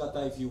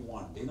Kolkata if you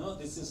want,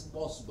 This is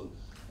possible.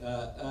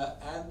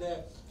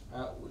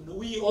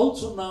 We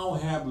also now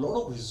have a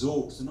lot of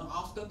resorts,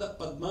 After the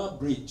Padma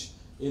Bridge,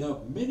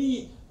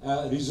 many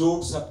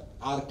resorts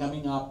are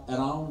coming up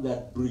around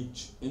that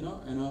bridge,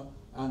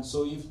 And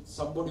so if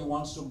somebody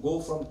wants to go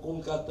from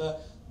Kolkata,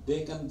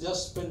 they can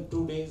just spend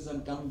 2 days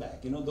and come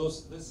back.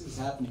 This is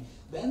happening.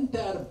 The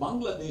entire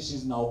Bangladesh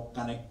is now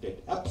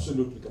connected,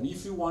 absolutely.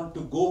 If you want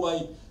to go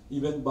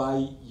even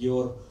by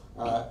your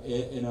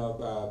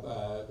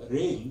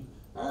rail,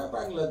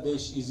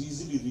 Bangladesh is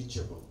easily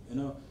reachable.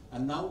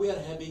 And now we are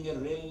having a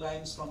rail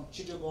lines from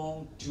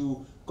Chittagong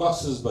to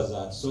Cox's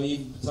Bazar. So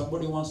if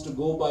somebody wants to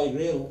go by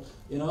rail,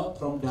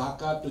 from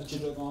Dhaka to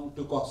Chittagong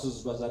to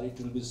Cox's Bazar, it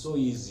will be so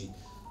easy.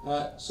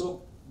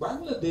 So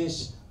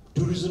Bangladesh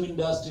tourism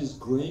industry is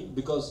growing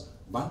because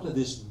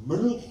Bangladesh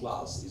middle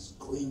class is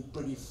growing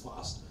pretty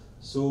fast.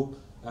 So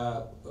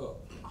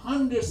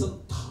hundreds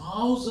and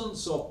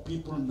thousands of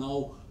people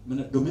now,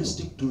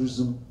 domestic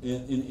tourism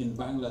in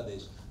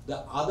Bangladesh. The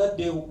other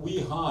day we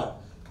heard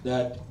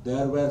that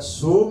there were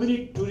so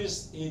many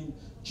tourists in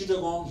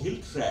Chittagong hill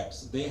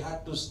tracks, they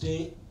had to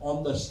stay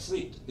on the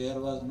street. There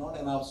was not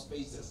enough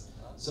spaces.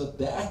 So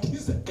that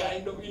is the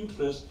kind of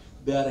interest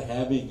they are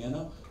having,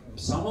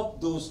 Some of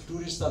those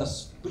tourists are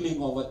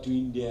spilling over to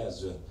India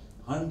as well.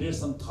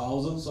 Hundreds and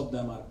thousands of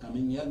them are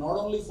coming here, not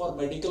only for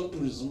medical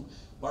tourism,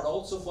 but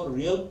also for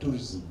real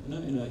tourism.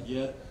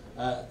 Here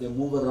they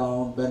move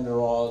around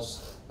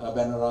Benares,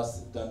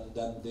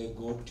 then they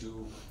go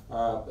to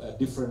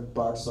different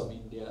parts of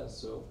India.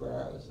 So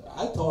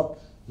I thought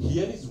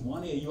here is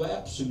one area, you are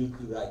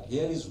absolutely right,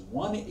 here is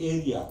one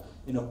area,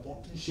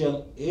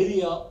 potential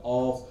area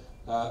of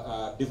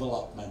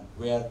development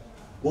where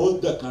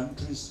both the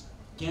countries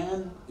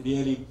can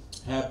really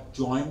have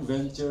joint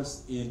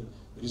ventures in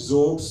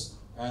resorts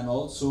and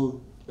also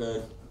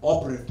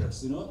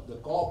operators, the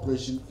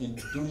cooperation in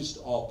tourist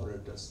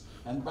operators.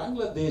 And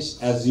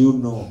Bangladesh, as you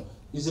know,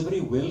 is a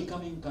very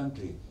welcoming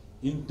country.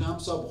 In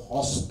terms of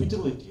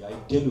hospitality, I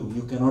tell you,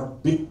 you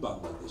cannot beat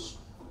Bangladesh.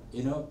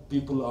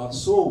 People are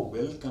so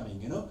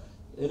welcoming,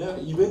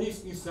 even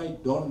if I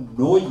don't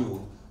know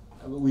you,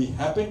 we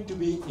happen to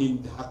be in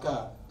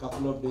Dhaka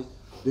couple of days,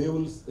 they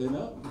will,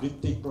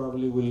 Ritik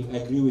probably will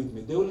agree with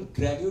me, they will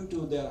drag you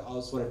to their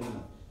house for a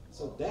dinner.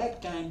 So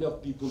that kind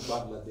of people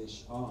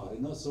Bangladesh are,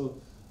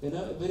 so,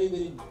 very,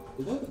 very,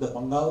 the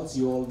Bengals,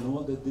 you all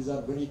know that these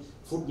are very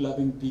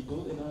food-loving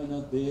people,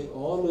 they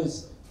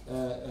always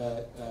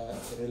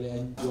really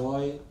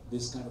enjoy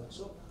this kind of,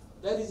 so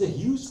there is a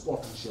huge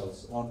potential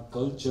on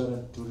culture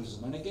and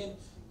tourism. And again,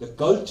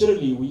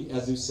 culturally, we,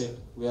 as you said,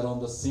 we are on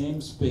the same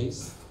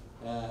space,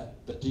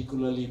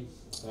 particularly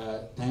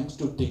thanks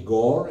to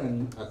Tagore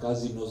and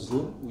Akazi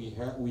Nazrul, we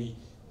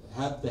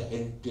have the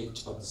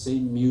heritage of the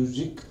same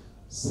music,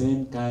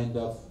 same kind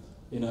of,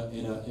 in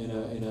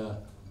a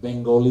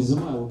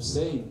Bengolism, I would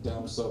say, in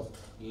terms of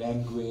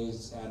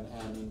language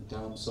and in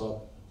terms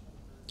of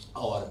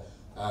our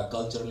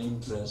cultural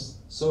interests.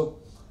 So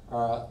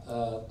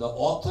the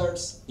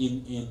authors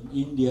in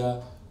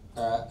India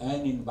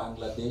and in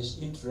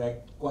Bangladesh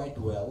interact quite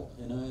well,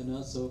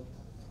 so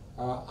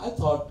I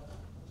thought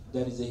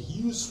there is a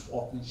huge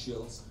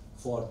potential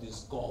for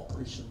this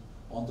cooperation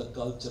on the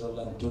cultural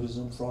and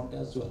tourism front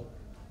as well.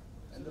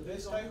 And the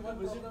best time for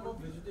visit of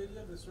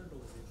vegetarian restaurant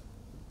over here.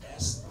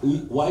 Yes.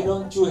 Why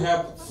don't you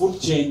have food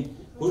chain?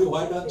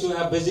 Why don't you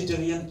have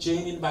vegetarian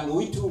chain in Bangalore?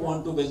 We too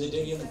want to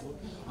vegetarian food.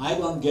 I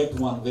don't get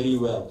one very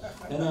well.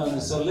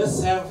 So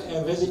let's have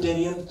a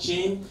vegetarian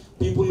chain.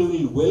 People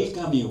will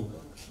welcome you.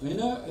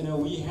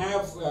 We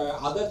have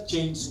other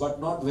chains, but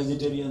not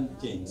vegetarian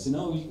chains.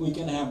 We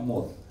can have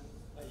more.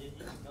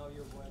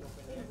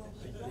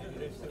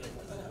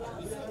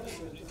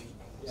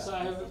 So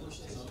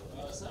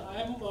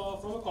I am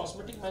from a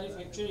cosmetic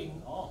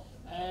manufacturing,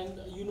 and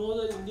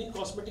the Indian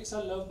cosmetics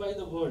are loved by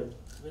the world,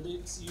 whether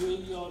it's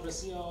UAE or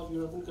Russia or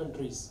European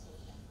countries.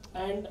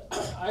 And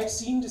I've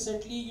seen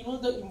recently,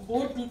 the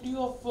import duty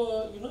of,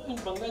 in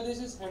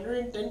Bangladesh is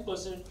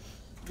 110%,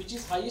 which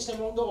is highest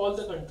among all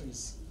the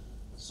countries.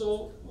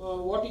 So,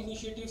 what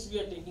initiatives we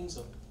are taking,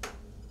 sir?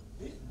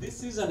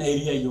 This is an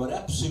area you are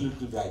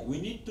absolutely right. We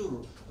need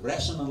to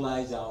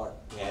rationalize our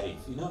tariff,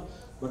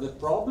 But the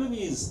problem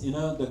is,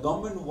 the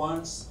government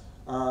wants,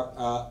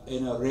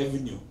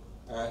 revenue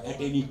at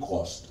any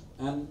cost.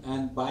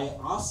 And by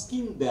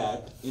asking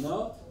that,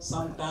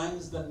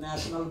 sometimes the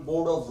National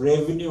Board of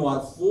Revenue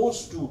are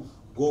forced to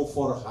go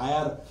for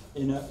higher,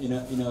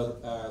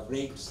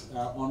 rates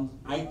on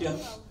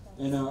items,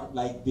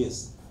 like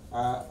this.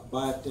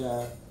 But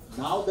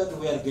now that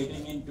we are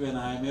getting into an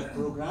IMF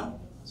program,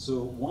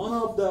 so one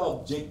of the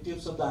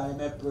objectives of the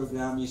IMF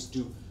program is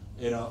to,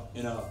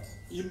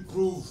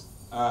 improve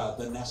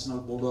the National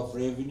Board of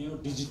Revenue,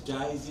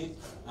 digitize it,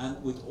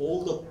 and with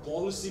all the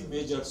policy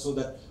measures so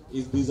that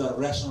these are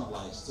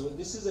rationalized. So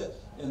this is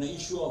an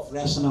issue of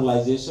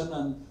rationalization,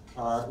 and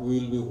we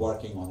will be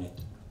working on it.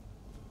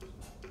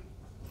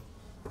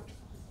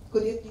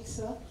 Good evening,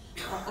 sir.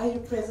 I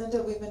represent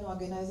a women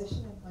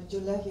organization, and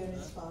Manjula here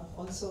is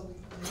also with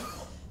me.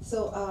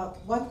 So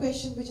one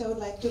question which I would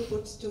like to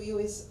put to you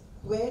is,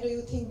 where do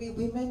you think we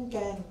women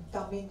can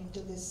come into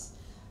this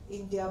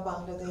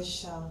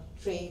India-Bangladesh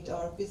trade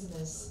or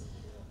business?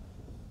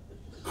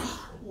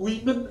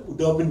 Women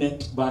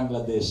dominate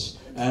Bangladesh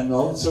and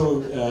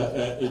also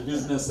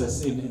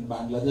businesses in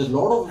Bangladesh. A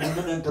lot of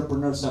women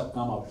entrepreneurs have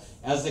come up.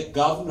 As a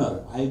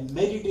governor, I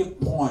made it a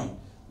point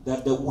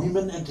that the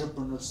women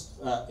entrepreneurs,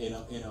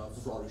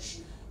 flourish.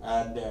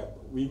 And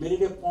we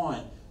made it a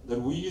point that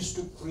we used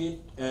to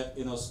create,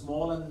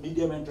 small and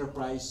medium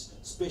enterprise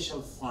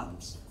special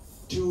funds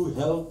to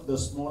help the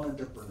small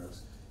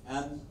entrepreneurs.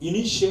 And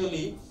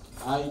initially,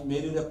 I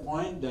made it a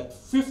point that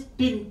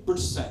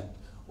 15%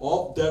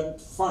 of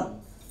that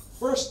fund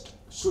first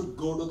should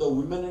go to the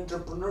women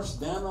entrepreneurs,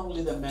 then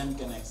only the men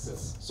can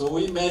access. So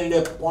we made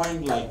it a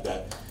point like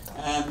that.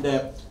 And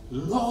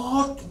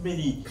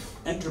many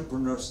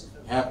entrepreneurs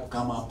have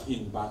come up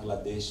in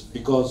Bangladesh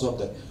because of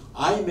that.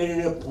 I made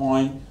it a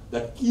point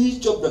that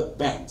each of the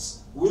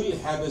banks will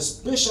have a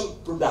special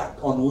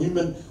product on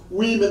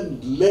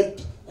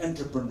women-led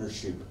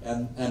entrepreneurship,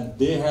 and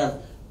they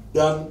have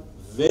done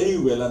very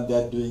well, and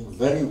they're doing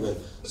very well.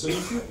 So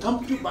if you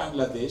come to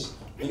Bangladesh,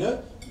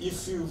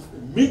 if you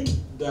meet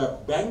the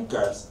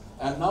bankers,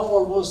 and now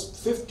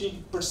almost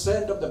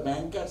 50% of the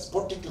bankers,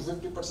 40 to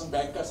 50%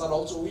 bankers are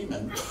also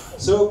women.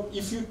 So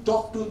if you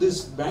talk to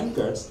these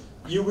bankers,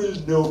 you will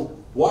know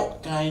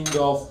what kind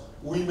of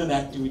women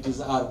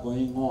activities are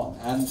going on.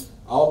 And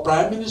our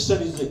Prime Minister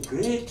is a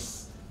great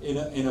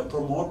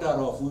promoter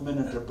of women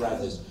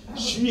enterprises.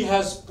 She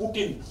has put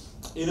in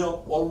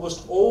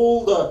almost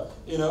all the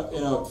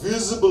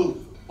visible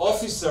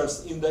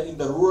officers in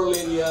the rural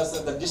areas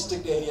and the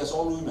district areas,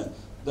 all women.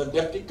 The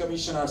deputy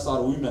commissioners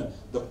are women.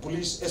 The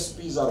police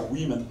SPs are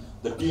women.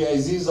 The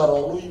DIGs are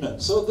all women.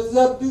 So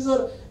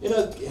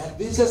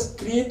this has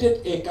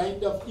created a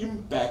kind of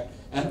impact.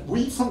 And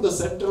we from the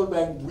central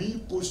bank, we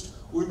pushed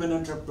women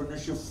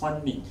entrepreneurship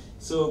funding.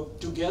 So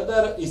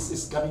together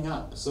is coming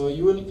up. So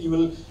you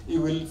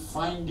will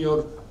find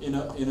your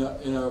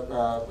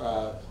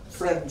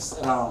friends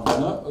around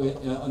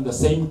on the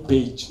same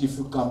page if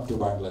you come to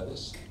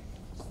Bangladesh.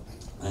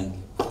 Thank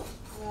you.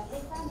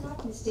 If I'm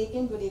not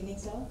mistaken, good evening,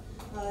 sir.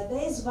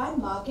 There is one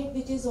market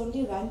which is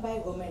only run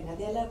by women.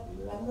 There are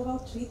around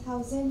about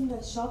 3,000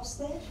 shops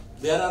there.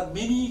 There are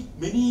many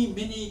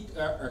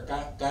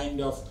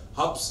kind of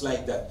hubs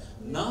like that.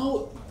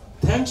 Now,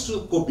 thanks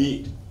to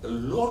COVID, a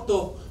lot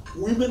of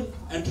women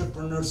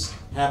entrepreneurs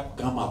have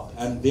come up,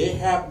 and they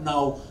have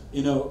now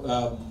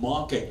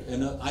market.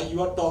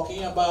 You are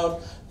talking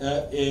about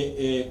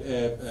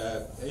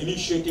a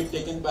initiative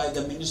taken by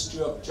the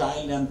Ministry of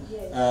Child and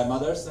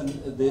Mothers, and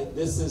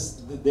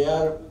they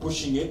are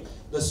pushing it.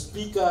 The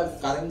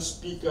current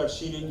speaker,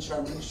 Shirin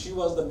Sharmin, she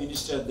was the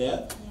minister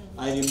there.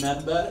 I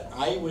remember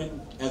I went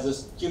as a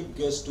chief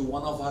guest to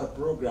one of her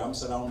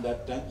programs around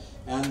that time,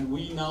 and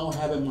we now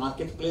have a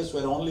marketplace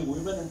where only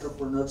women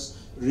entrepreneurs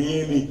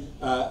really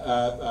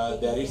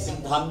there. It's in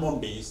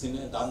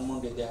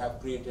Dhanmondi. They have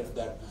created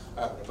that.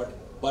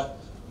 But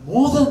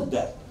more than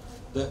that,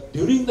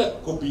 during the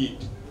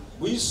COVID,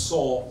 we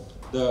saw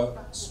the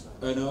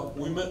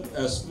women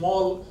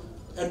small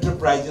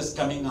enterprises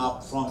coming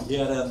up from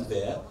here and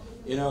there.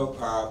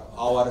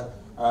 Our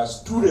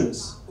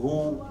students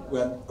who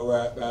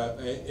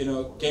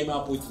came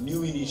up with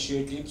new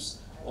initiatives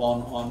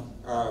on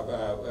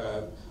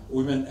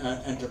women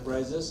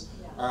enterprises.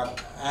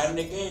 And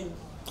again,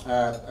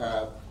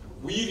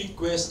 we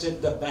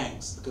requested the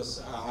banks,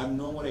 because I'm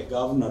no more a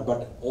governor,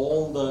 but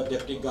all the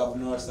deputy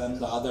governors and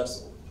the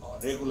others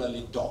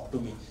regularly talk to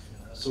me.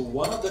 So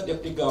one of the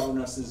deputy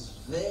governors is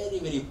very,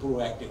 very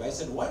proactive. I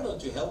said, why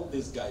don't you help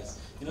these guys,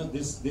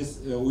 these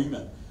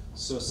women?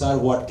 So, sir,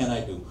 what can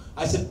I do?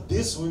 I said,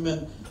 these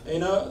women,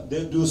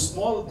 they do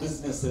small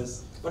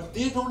businesses, but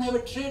they don't have a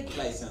trade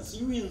license.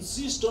 You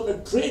insist on a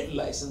trade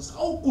license.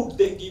 How could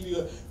they give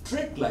you a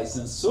trade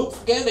license? So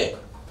forget it.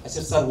 I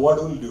said, sir,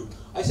 what will you do?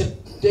 I said,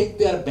 take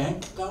their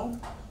bank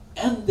account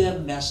and their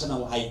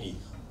national ID.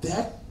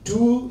 That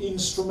two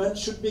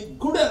instruments should be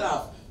good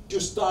enough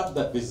to start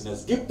the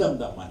business. Give them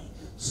the money.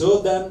 So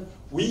then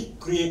we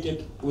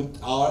created,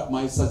 with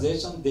my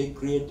suggestion, they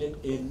created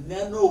a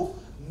nano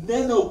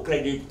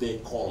credit, they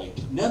call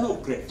it. Nano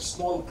credit,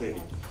 small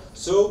credit.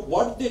 So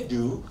what they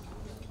do,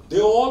 they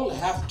all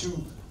have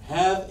to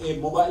have a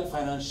mobile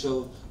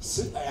financial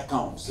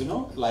accounts,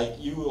 like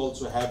you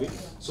also have it.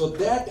 So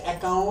that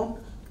account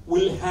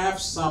will have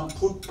some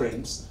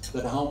footprints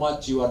that how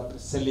much you are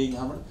selling,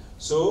 how much.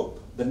 So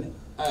the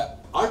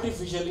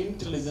artificial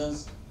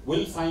intelligence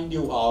will find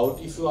you out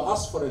if you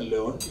ask for a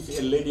loan, if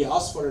a lady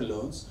asks for a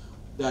loan,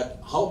 that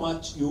how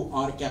much you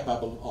are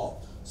capable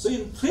of. So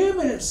in 3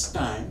 minutes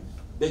time,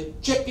 they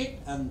check it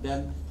and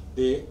then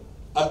they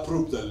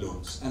approve the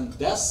loans. And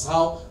that's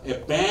how a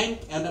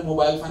bank and a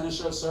mobile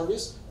financial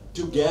service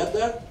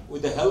together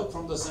with the help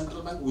from the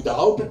central bank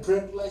without a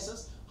trade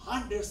license,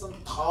 hundreds and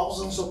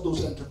thousands of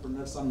those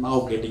entrepreneurs are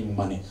now getting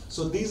money.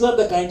 So these are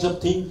the kinds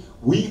of things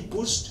we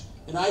pushed.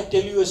 And I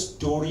tell you a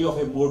story of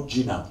a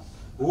Morjina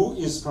who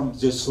is from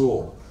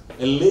Jessore,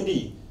 a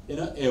lady,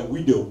 a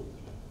widow.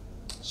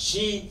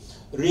 She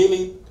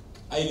really,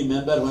 I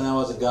remember when I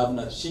was a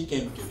governor, she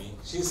came to me.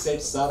 She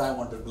said, sir, I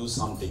want to do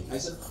something. I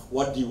said,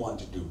 what do you want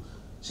to do?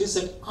 She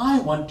said, I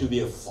want to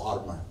be a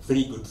farmer,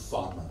 very good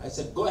farmer. I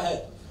said, go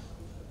ahead.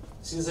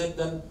 She said,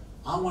 then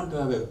I want to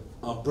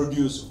have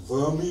produce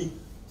vermi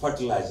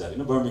fertilizer,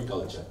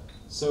 vermiculture.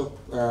 So,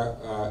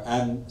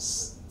 and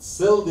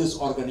sell this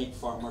organic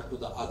farmer to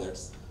the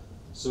others.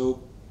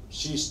 So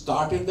she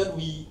started that.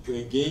 We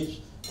gave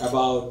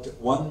about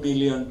 1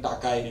 million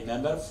taka, I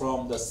remember,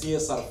 from the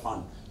CSR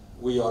fund.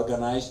 We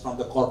organized from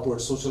the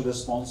Corporate Social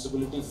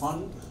Responsibility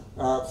Fund,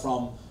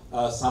 from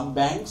some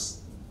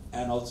banks,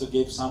 and also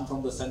gave some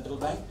from the central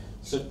bank.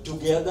 So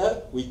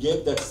together, we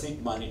gave that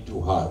seed money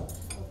to her.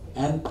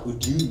 And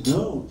would you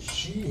know,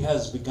 she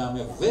has become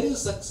a very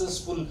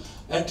successful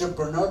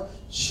entrepreneur.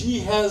 She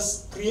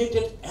has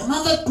created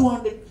another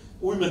 200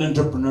 women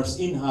entrepreneurs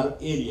in her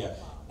area.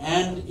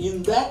 And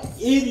in that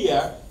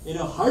area,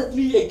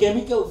 hardly a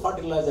chemical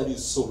fertilizer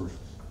is sold.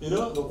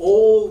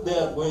 All they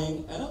are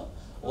going,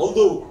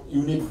 although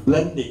you need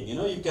blending,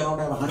 you cannot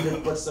have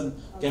 100%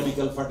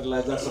 chemical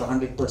fertilizers or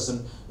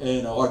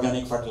 100%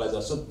 organic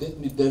fertilizer. So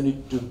they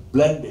need to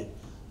blend it.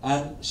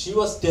 And she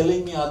was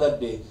telling me other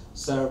day,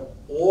 sir,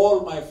 all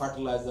my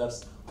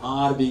fertilizers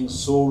are being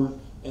sold,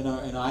 and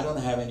I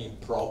don't have any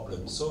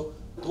problem. So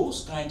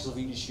those kinds of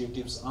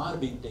initiatives are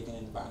being taken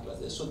in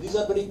Bangladesh. So these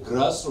are very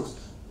grassroots.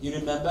 You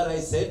remember I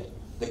said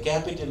the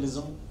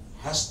capitalism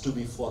has to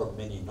be for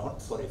many,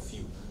 not for a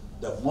few.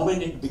 The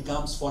moment it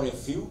becomes for a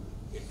few,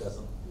 it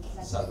doesn't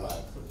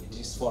survive. It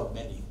is for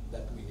many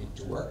that we need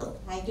to work on.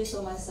 Thank you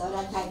so much, sir,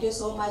 and thank you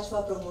so much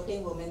for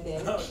promoting women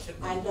there.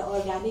 And the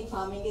organic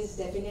farming is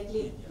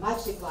definitely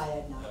much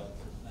required now.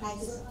 Thank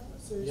you, sir.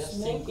 So Just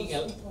small thinking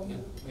question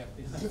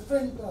from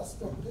different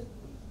aspect.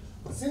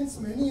 Since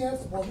many of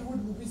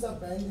Bollywood movies are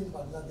banned in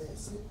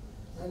Bangladesh,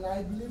 and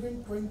I believe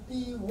in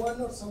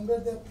 21 or somewhere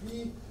the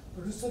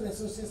Producer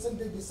Association,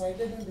 they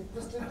decided and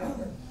requested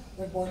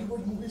that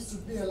Bollywood movies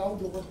should be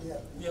allowed over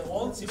there. We are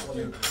all see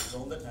Bollywood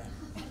all the time.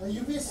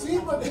 You may see,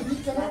 but we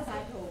cannot,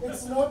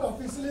 it's not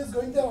officially is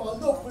going there,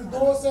 although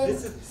Firdaus and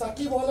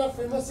Saqib all are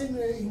famous in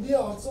India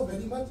also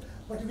very much,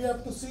 but we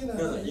have to see.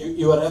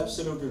 You are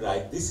absolutely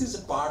right. This is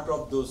a part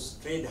of those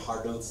trade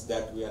hurdles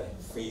that we are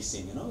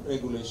facing,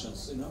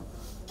 regulations,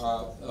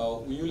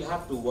 we will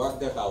have to work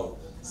that out.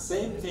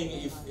 Same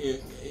thing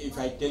if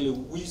I tell you,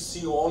 we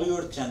see all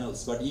your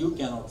channels, but you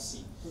cannot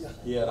see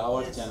here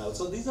our channel.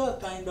 So these are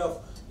kind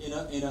of,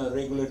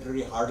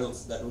 regulatory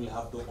hurdles that we'll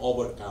have to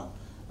overcome.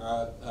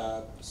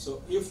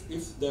 So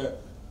if the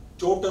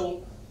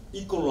total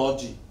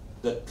ecology,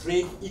 the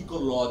trade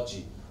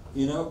ecology,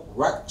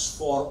 works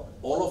for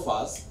all of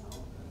us,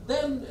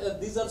 then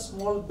these are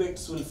small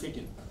bits will fit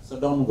in. So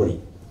don't worry.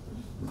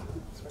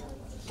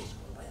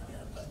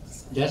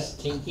 Just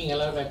thinking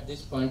aloud at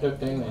this point of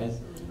time, as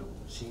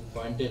she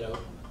pointed out,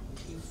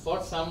 if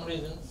for some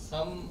reason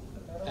some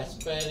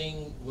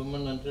aspiring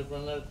woman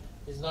entrepreneur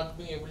is not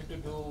being able to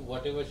do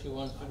whatever she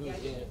wants to do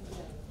here,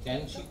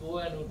 can she go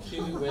and would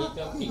she be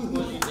welcome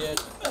equally there,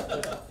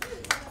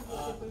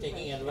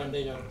 taking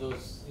advantage of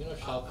those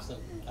shops and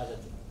other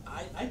things?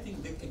 I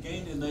think that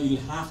again,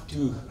 you'll have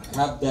to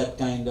have that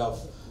kind of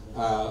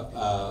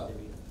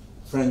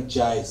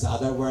franchise.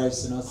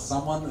 Otherwise,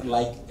 someone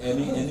like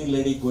any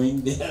lady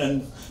going there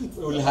and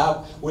will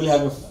have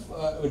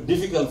a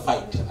difficult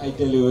fight. I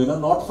tell you,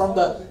 not from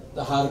the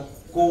her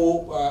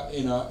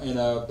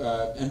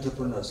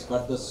entrepreneurs,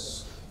 but the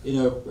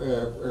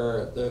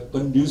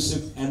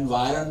conducive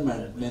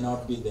environment may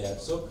not be there.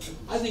 So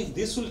I think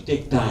this will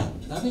take time.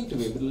 Nothing to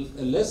be.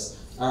 Let's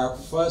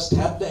first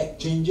have the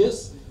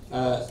exchanges,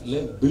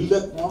 build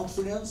a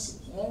confidence.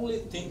 Only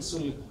things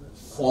will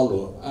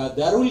follow.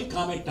 There will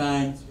come a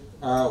time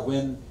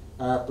when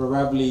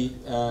probably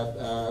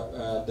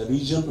the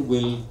region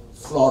will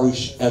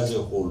flourish as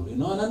a whole.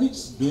 And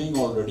it's doing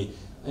already.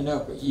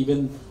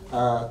 Even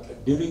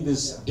during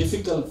this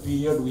difficult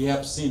period, we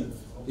have seen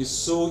it's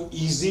so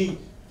easy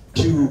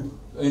to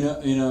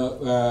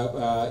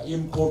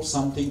import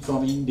something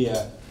from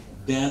India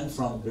than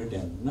from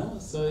Britain. No?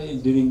 So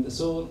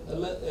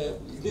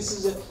this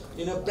is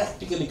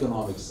practical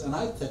economics, and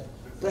I think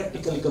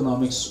practical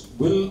economics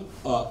will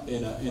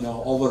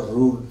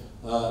overrule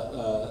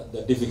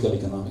the difficult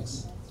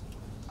economics.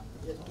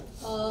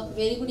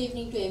 Very good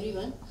evening to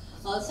everyone.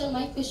 Sir,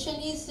 my question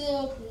is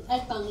in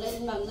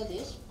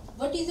Bangladesh,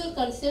 what is your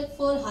concept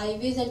for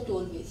highways and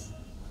tollways?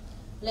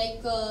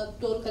 Like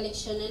toll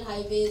collection and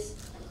highways,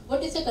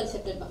 what is the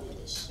concept in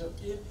Bangladesh?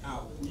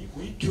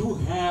 We do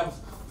have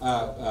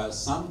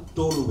some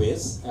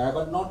tollways,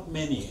 but not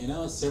many.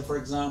 Say for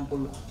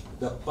example,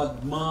 the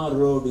Padma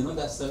Road.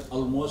 That's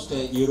almost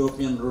a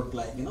European road.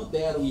 Like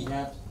there we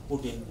have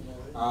put in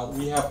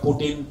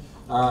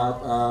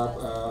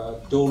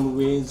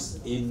tollways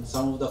in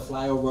some of the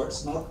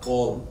flyovers, not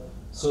all.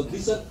 So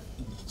these are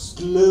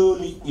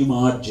slowly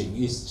emerging.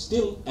 It's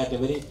still at a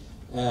very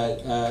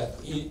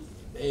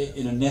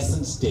in a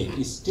nascent state.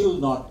 It's still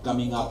not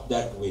coming up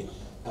that way.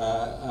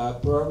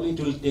 Probably it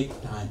will take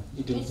time.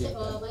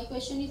 My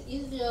question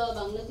is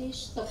Bangladesh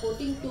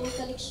supporting toll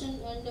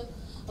collection and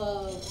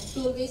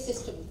tollway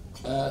system,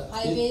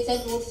 highways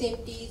and road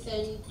safeties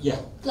and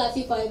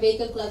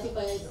vehicle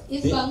classifiers?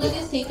 Is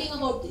Bangladesh thinking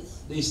about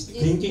this? Is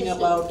thinking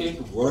about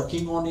it,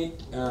 working on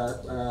it,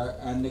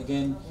 and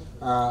again,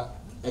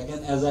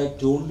 as I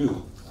told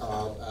you,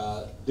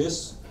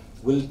 this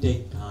will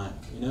take time.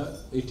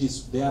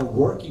 They are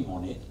working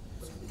on it,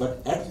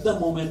 but at the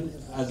moment,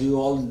 as you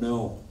all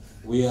know,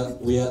 we are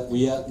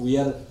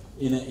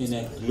in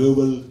a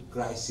global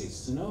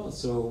crisis.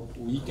 So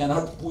we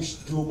cannot push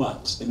too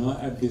much.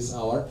 At this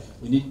hour,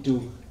 we need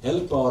to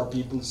help our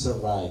people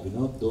survive.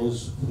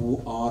 Those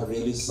who are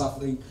really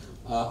suffering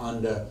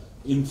under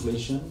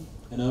inflation.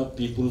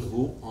 People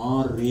who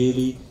are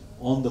really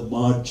on the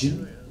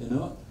margin.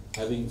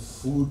 Having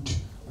food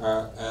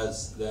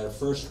as their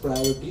first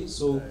priority.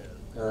 So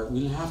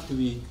we'll have to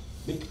be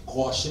a bit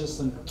cautious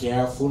and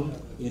careful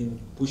in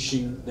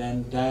pushing the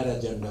entire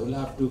agenda. We'll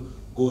have to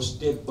go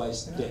step by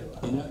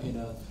step, in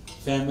a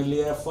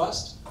familiar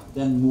first,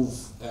 then move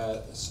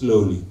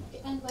slowly.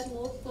 And one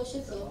more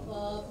question, sir.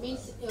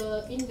 Means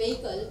in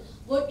vehicle,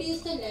 what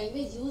is the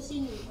language used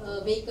in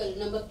vehicle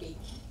number plate?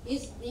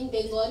 Is in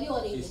Bengali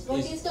or English?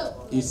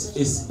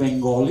 It's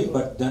Bengali,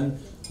 but then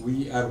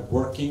we are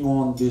working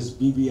on this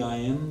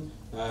BBIN,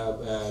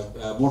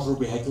 Motor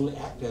Vehicle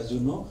Act, as you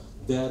know.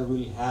 There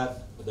will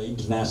have the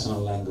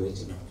international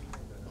language.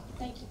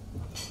 Thank you.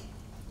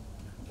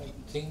 I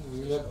think we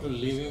will have to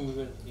leave him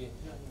here,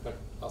 but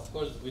of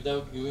course,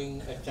 without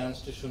giving a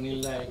chance to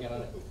Sunil, I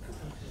cannot.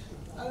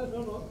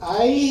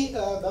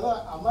 Dada,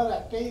 Amar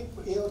actually,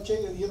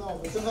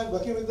 since I'm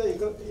working with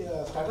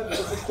the startup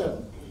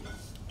ecosystem,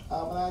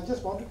 I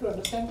just wanted to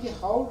understand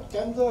how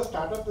can the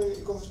startup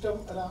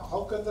ecosystem and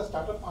how can the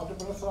startup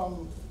entrepreneurs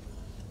from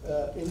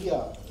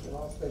India,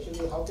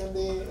 especially how can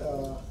they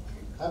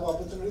have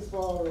opportunities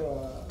for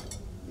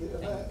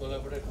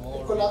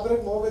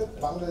collaborate more with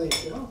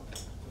Bangladesh,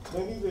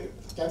 Maybe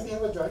can we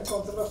have a joint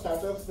concept of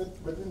startups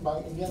between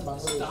India and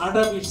Bangladesh?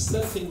 Startup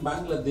itself in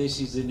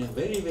Bangladesh is in a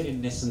very, very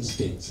nascent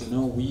stage.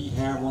 We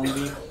have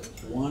only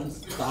one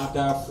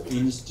startup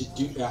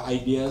institute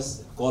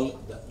ideas called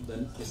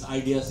this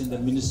ideas in the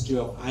Ministry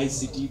of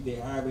ICT. They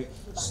have a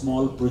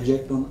small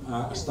project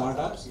on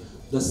startups.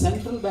 The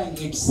central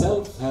bank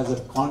itself has a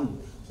fund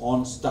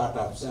on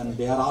startups, and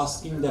they are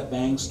asking the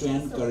banks to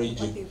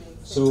encourage it.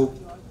 So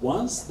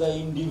once the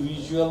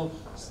individual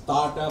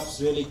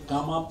startups really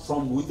come up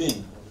from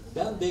within,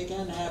 then they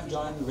can have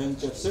joint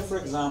ventures. Say for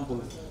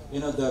example,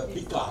 the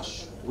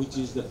bKash, which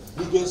is the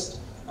biggest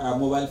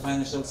mobile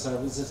financial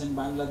services in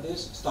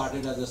Bangladesh,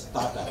 started as a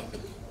startup.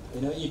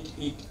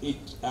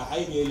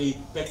 I really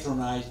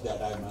patronized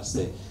that, I must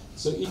say.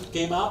 So it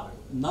came up.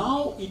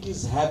 Now it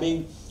is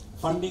having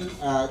funding,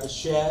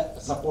 share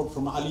support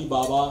from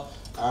Alibaba,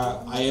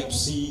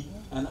 IFC,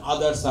 and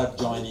others are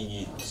joining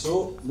in.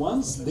 So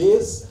once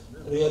this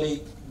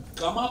really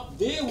come up,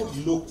 they would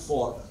look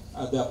for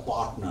their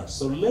partners.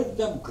 So let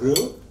them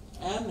grow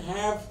and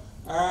have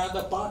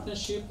the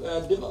partnership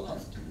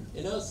developed.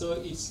 So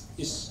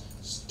it's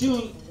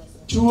still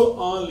too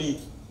early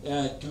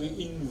to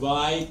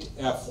invite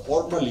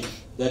formally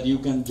that you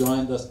can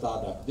join the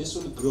startup. This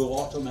will grow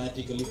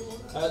automatically.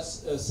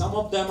 Some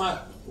of them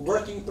are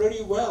working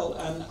pretty well,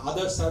 and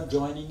others are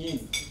joining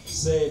in.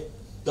 Say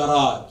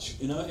Daraj,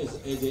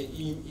 is a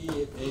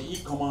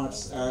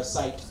e-commerce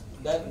site.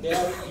 That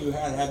there you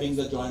are having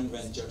the joint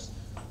ventures.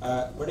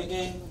 But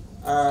again,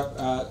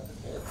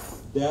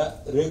 the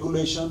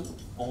regulation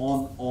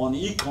on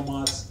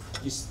e-commerce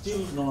is still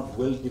not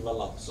well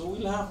developed. So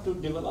we'll have to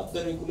develop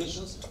the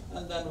regulations,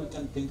 and then we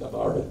can think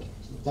about it.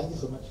 Thank you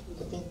so much.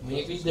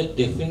 Maybe the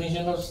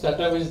definition of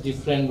startup is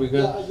different,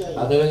 because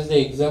otherwise the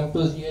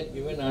examples he had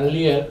given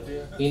earlier,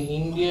 in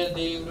India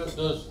they would have,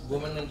 those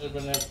women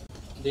entrepreneurs,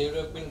 they would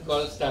have been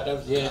called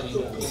startups here in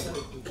India.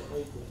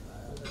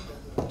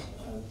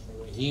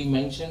 He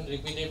mentioned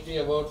repeatedly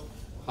about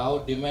how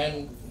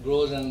demand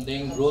grows, and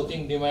then growth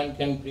in demand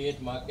can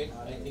create market.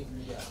 I think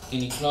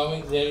in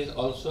economics there is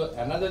also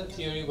another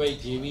theory by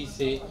J.V.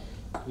 Say,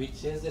 which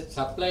says that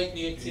supply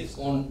creates its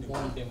own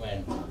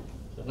demand.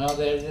 So now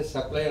there is a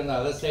supply on the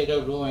other side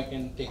of the room. I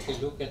can take a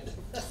look at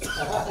the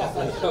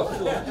supply of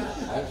food.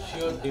 I'm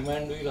sure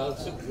demand will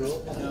also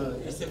grow. No,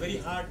 it's a very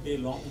hard day,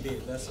 long day.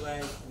 That's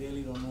why I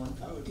really don't want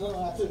to.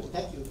 No, absolutely.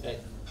 Thank you. Right.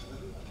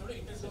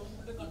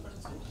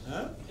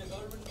 Huh?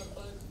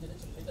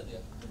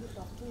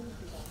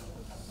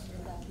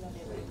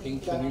 I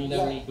think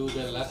Sunilda will do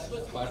the last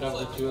part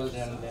of rituals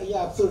and then.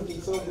 Yeah, absolutely.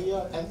 So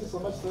thank you so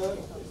much, sir.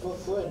 It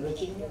was so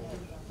enriching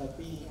that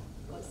we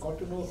got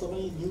to know so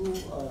many new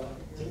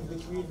things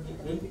which we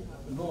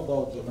didn't know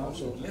about,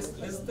 So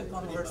As the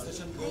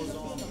conversation goes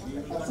on,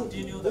 we will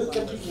continue We'll the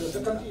continue.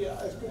 conversation. The country,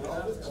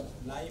 always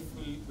Life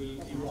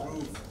will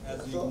improve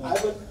as we So move. I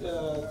would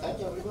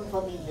thank everyone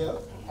for being here,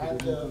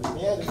 and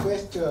may I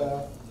request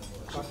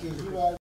Dr.